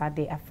bet me as I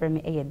day affirm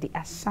me the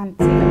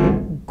Ashanti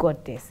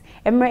goddess.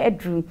 Emre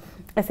Edru,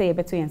 I say a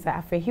better answer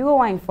after Hugo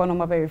Wine for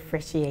no very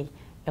fresh a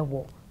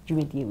war. You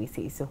may deal we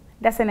say so.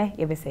 That's an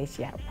ever say,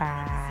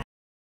 bye.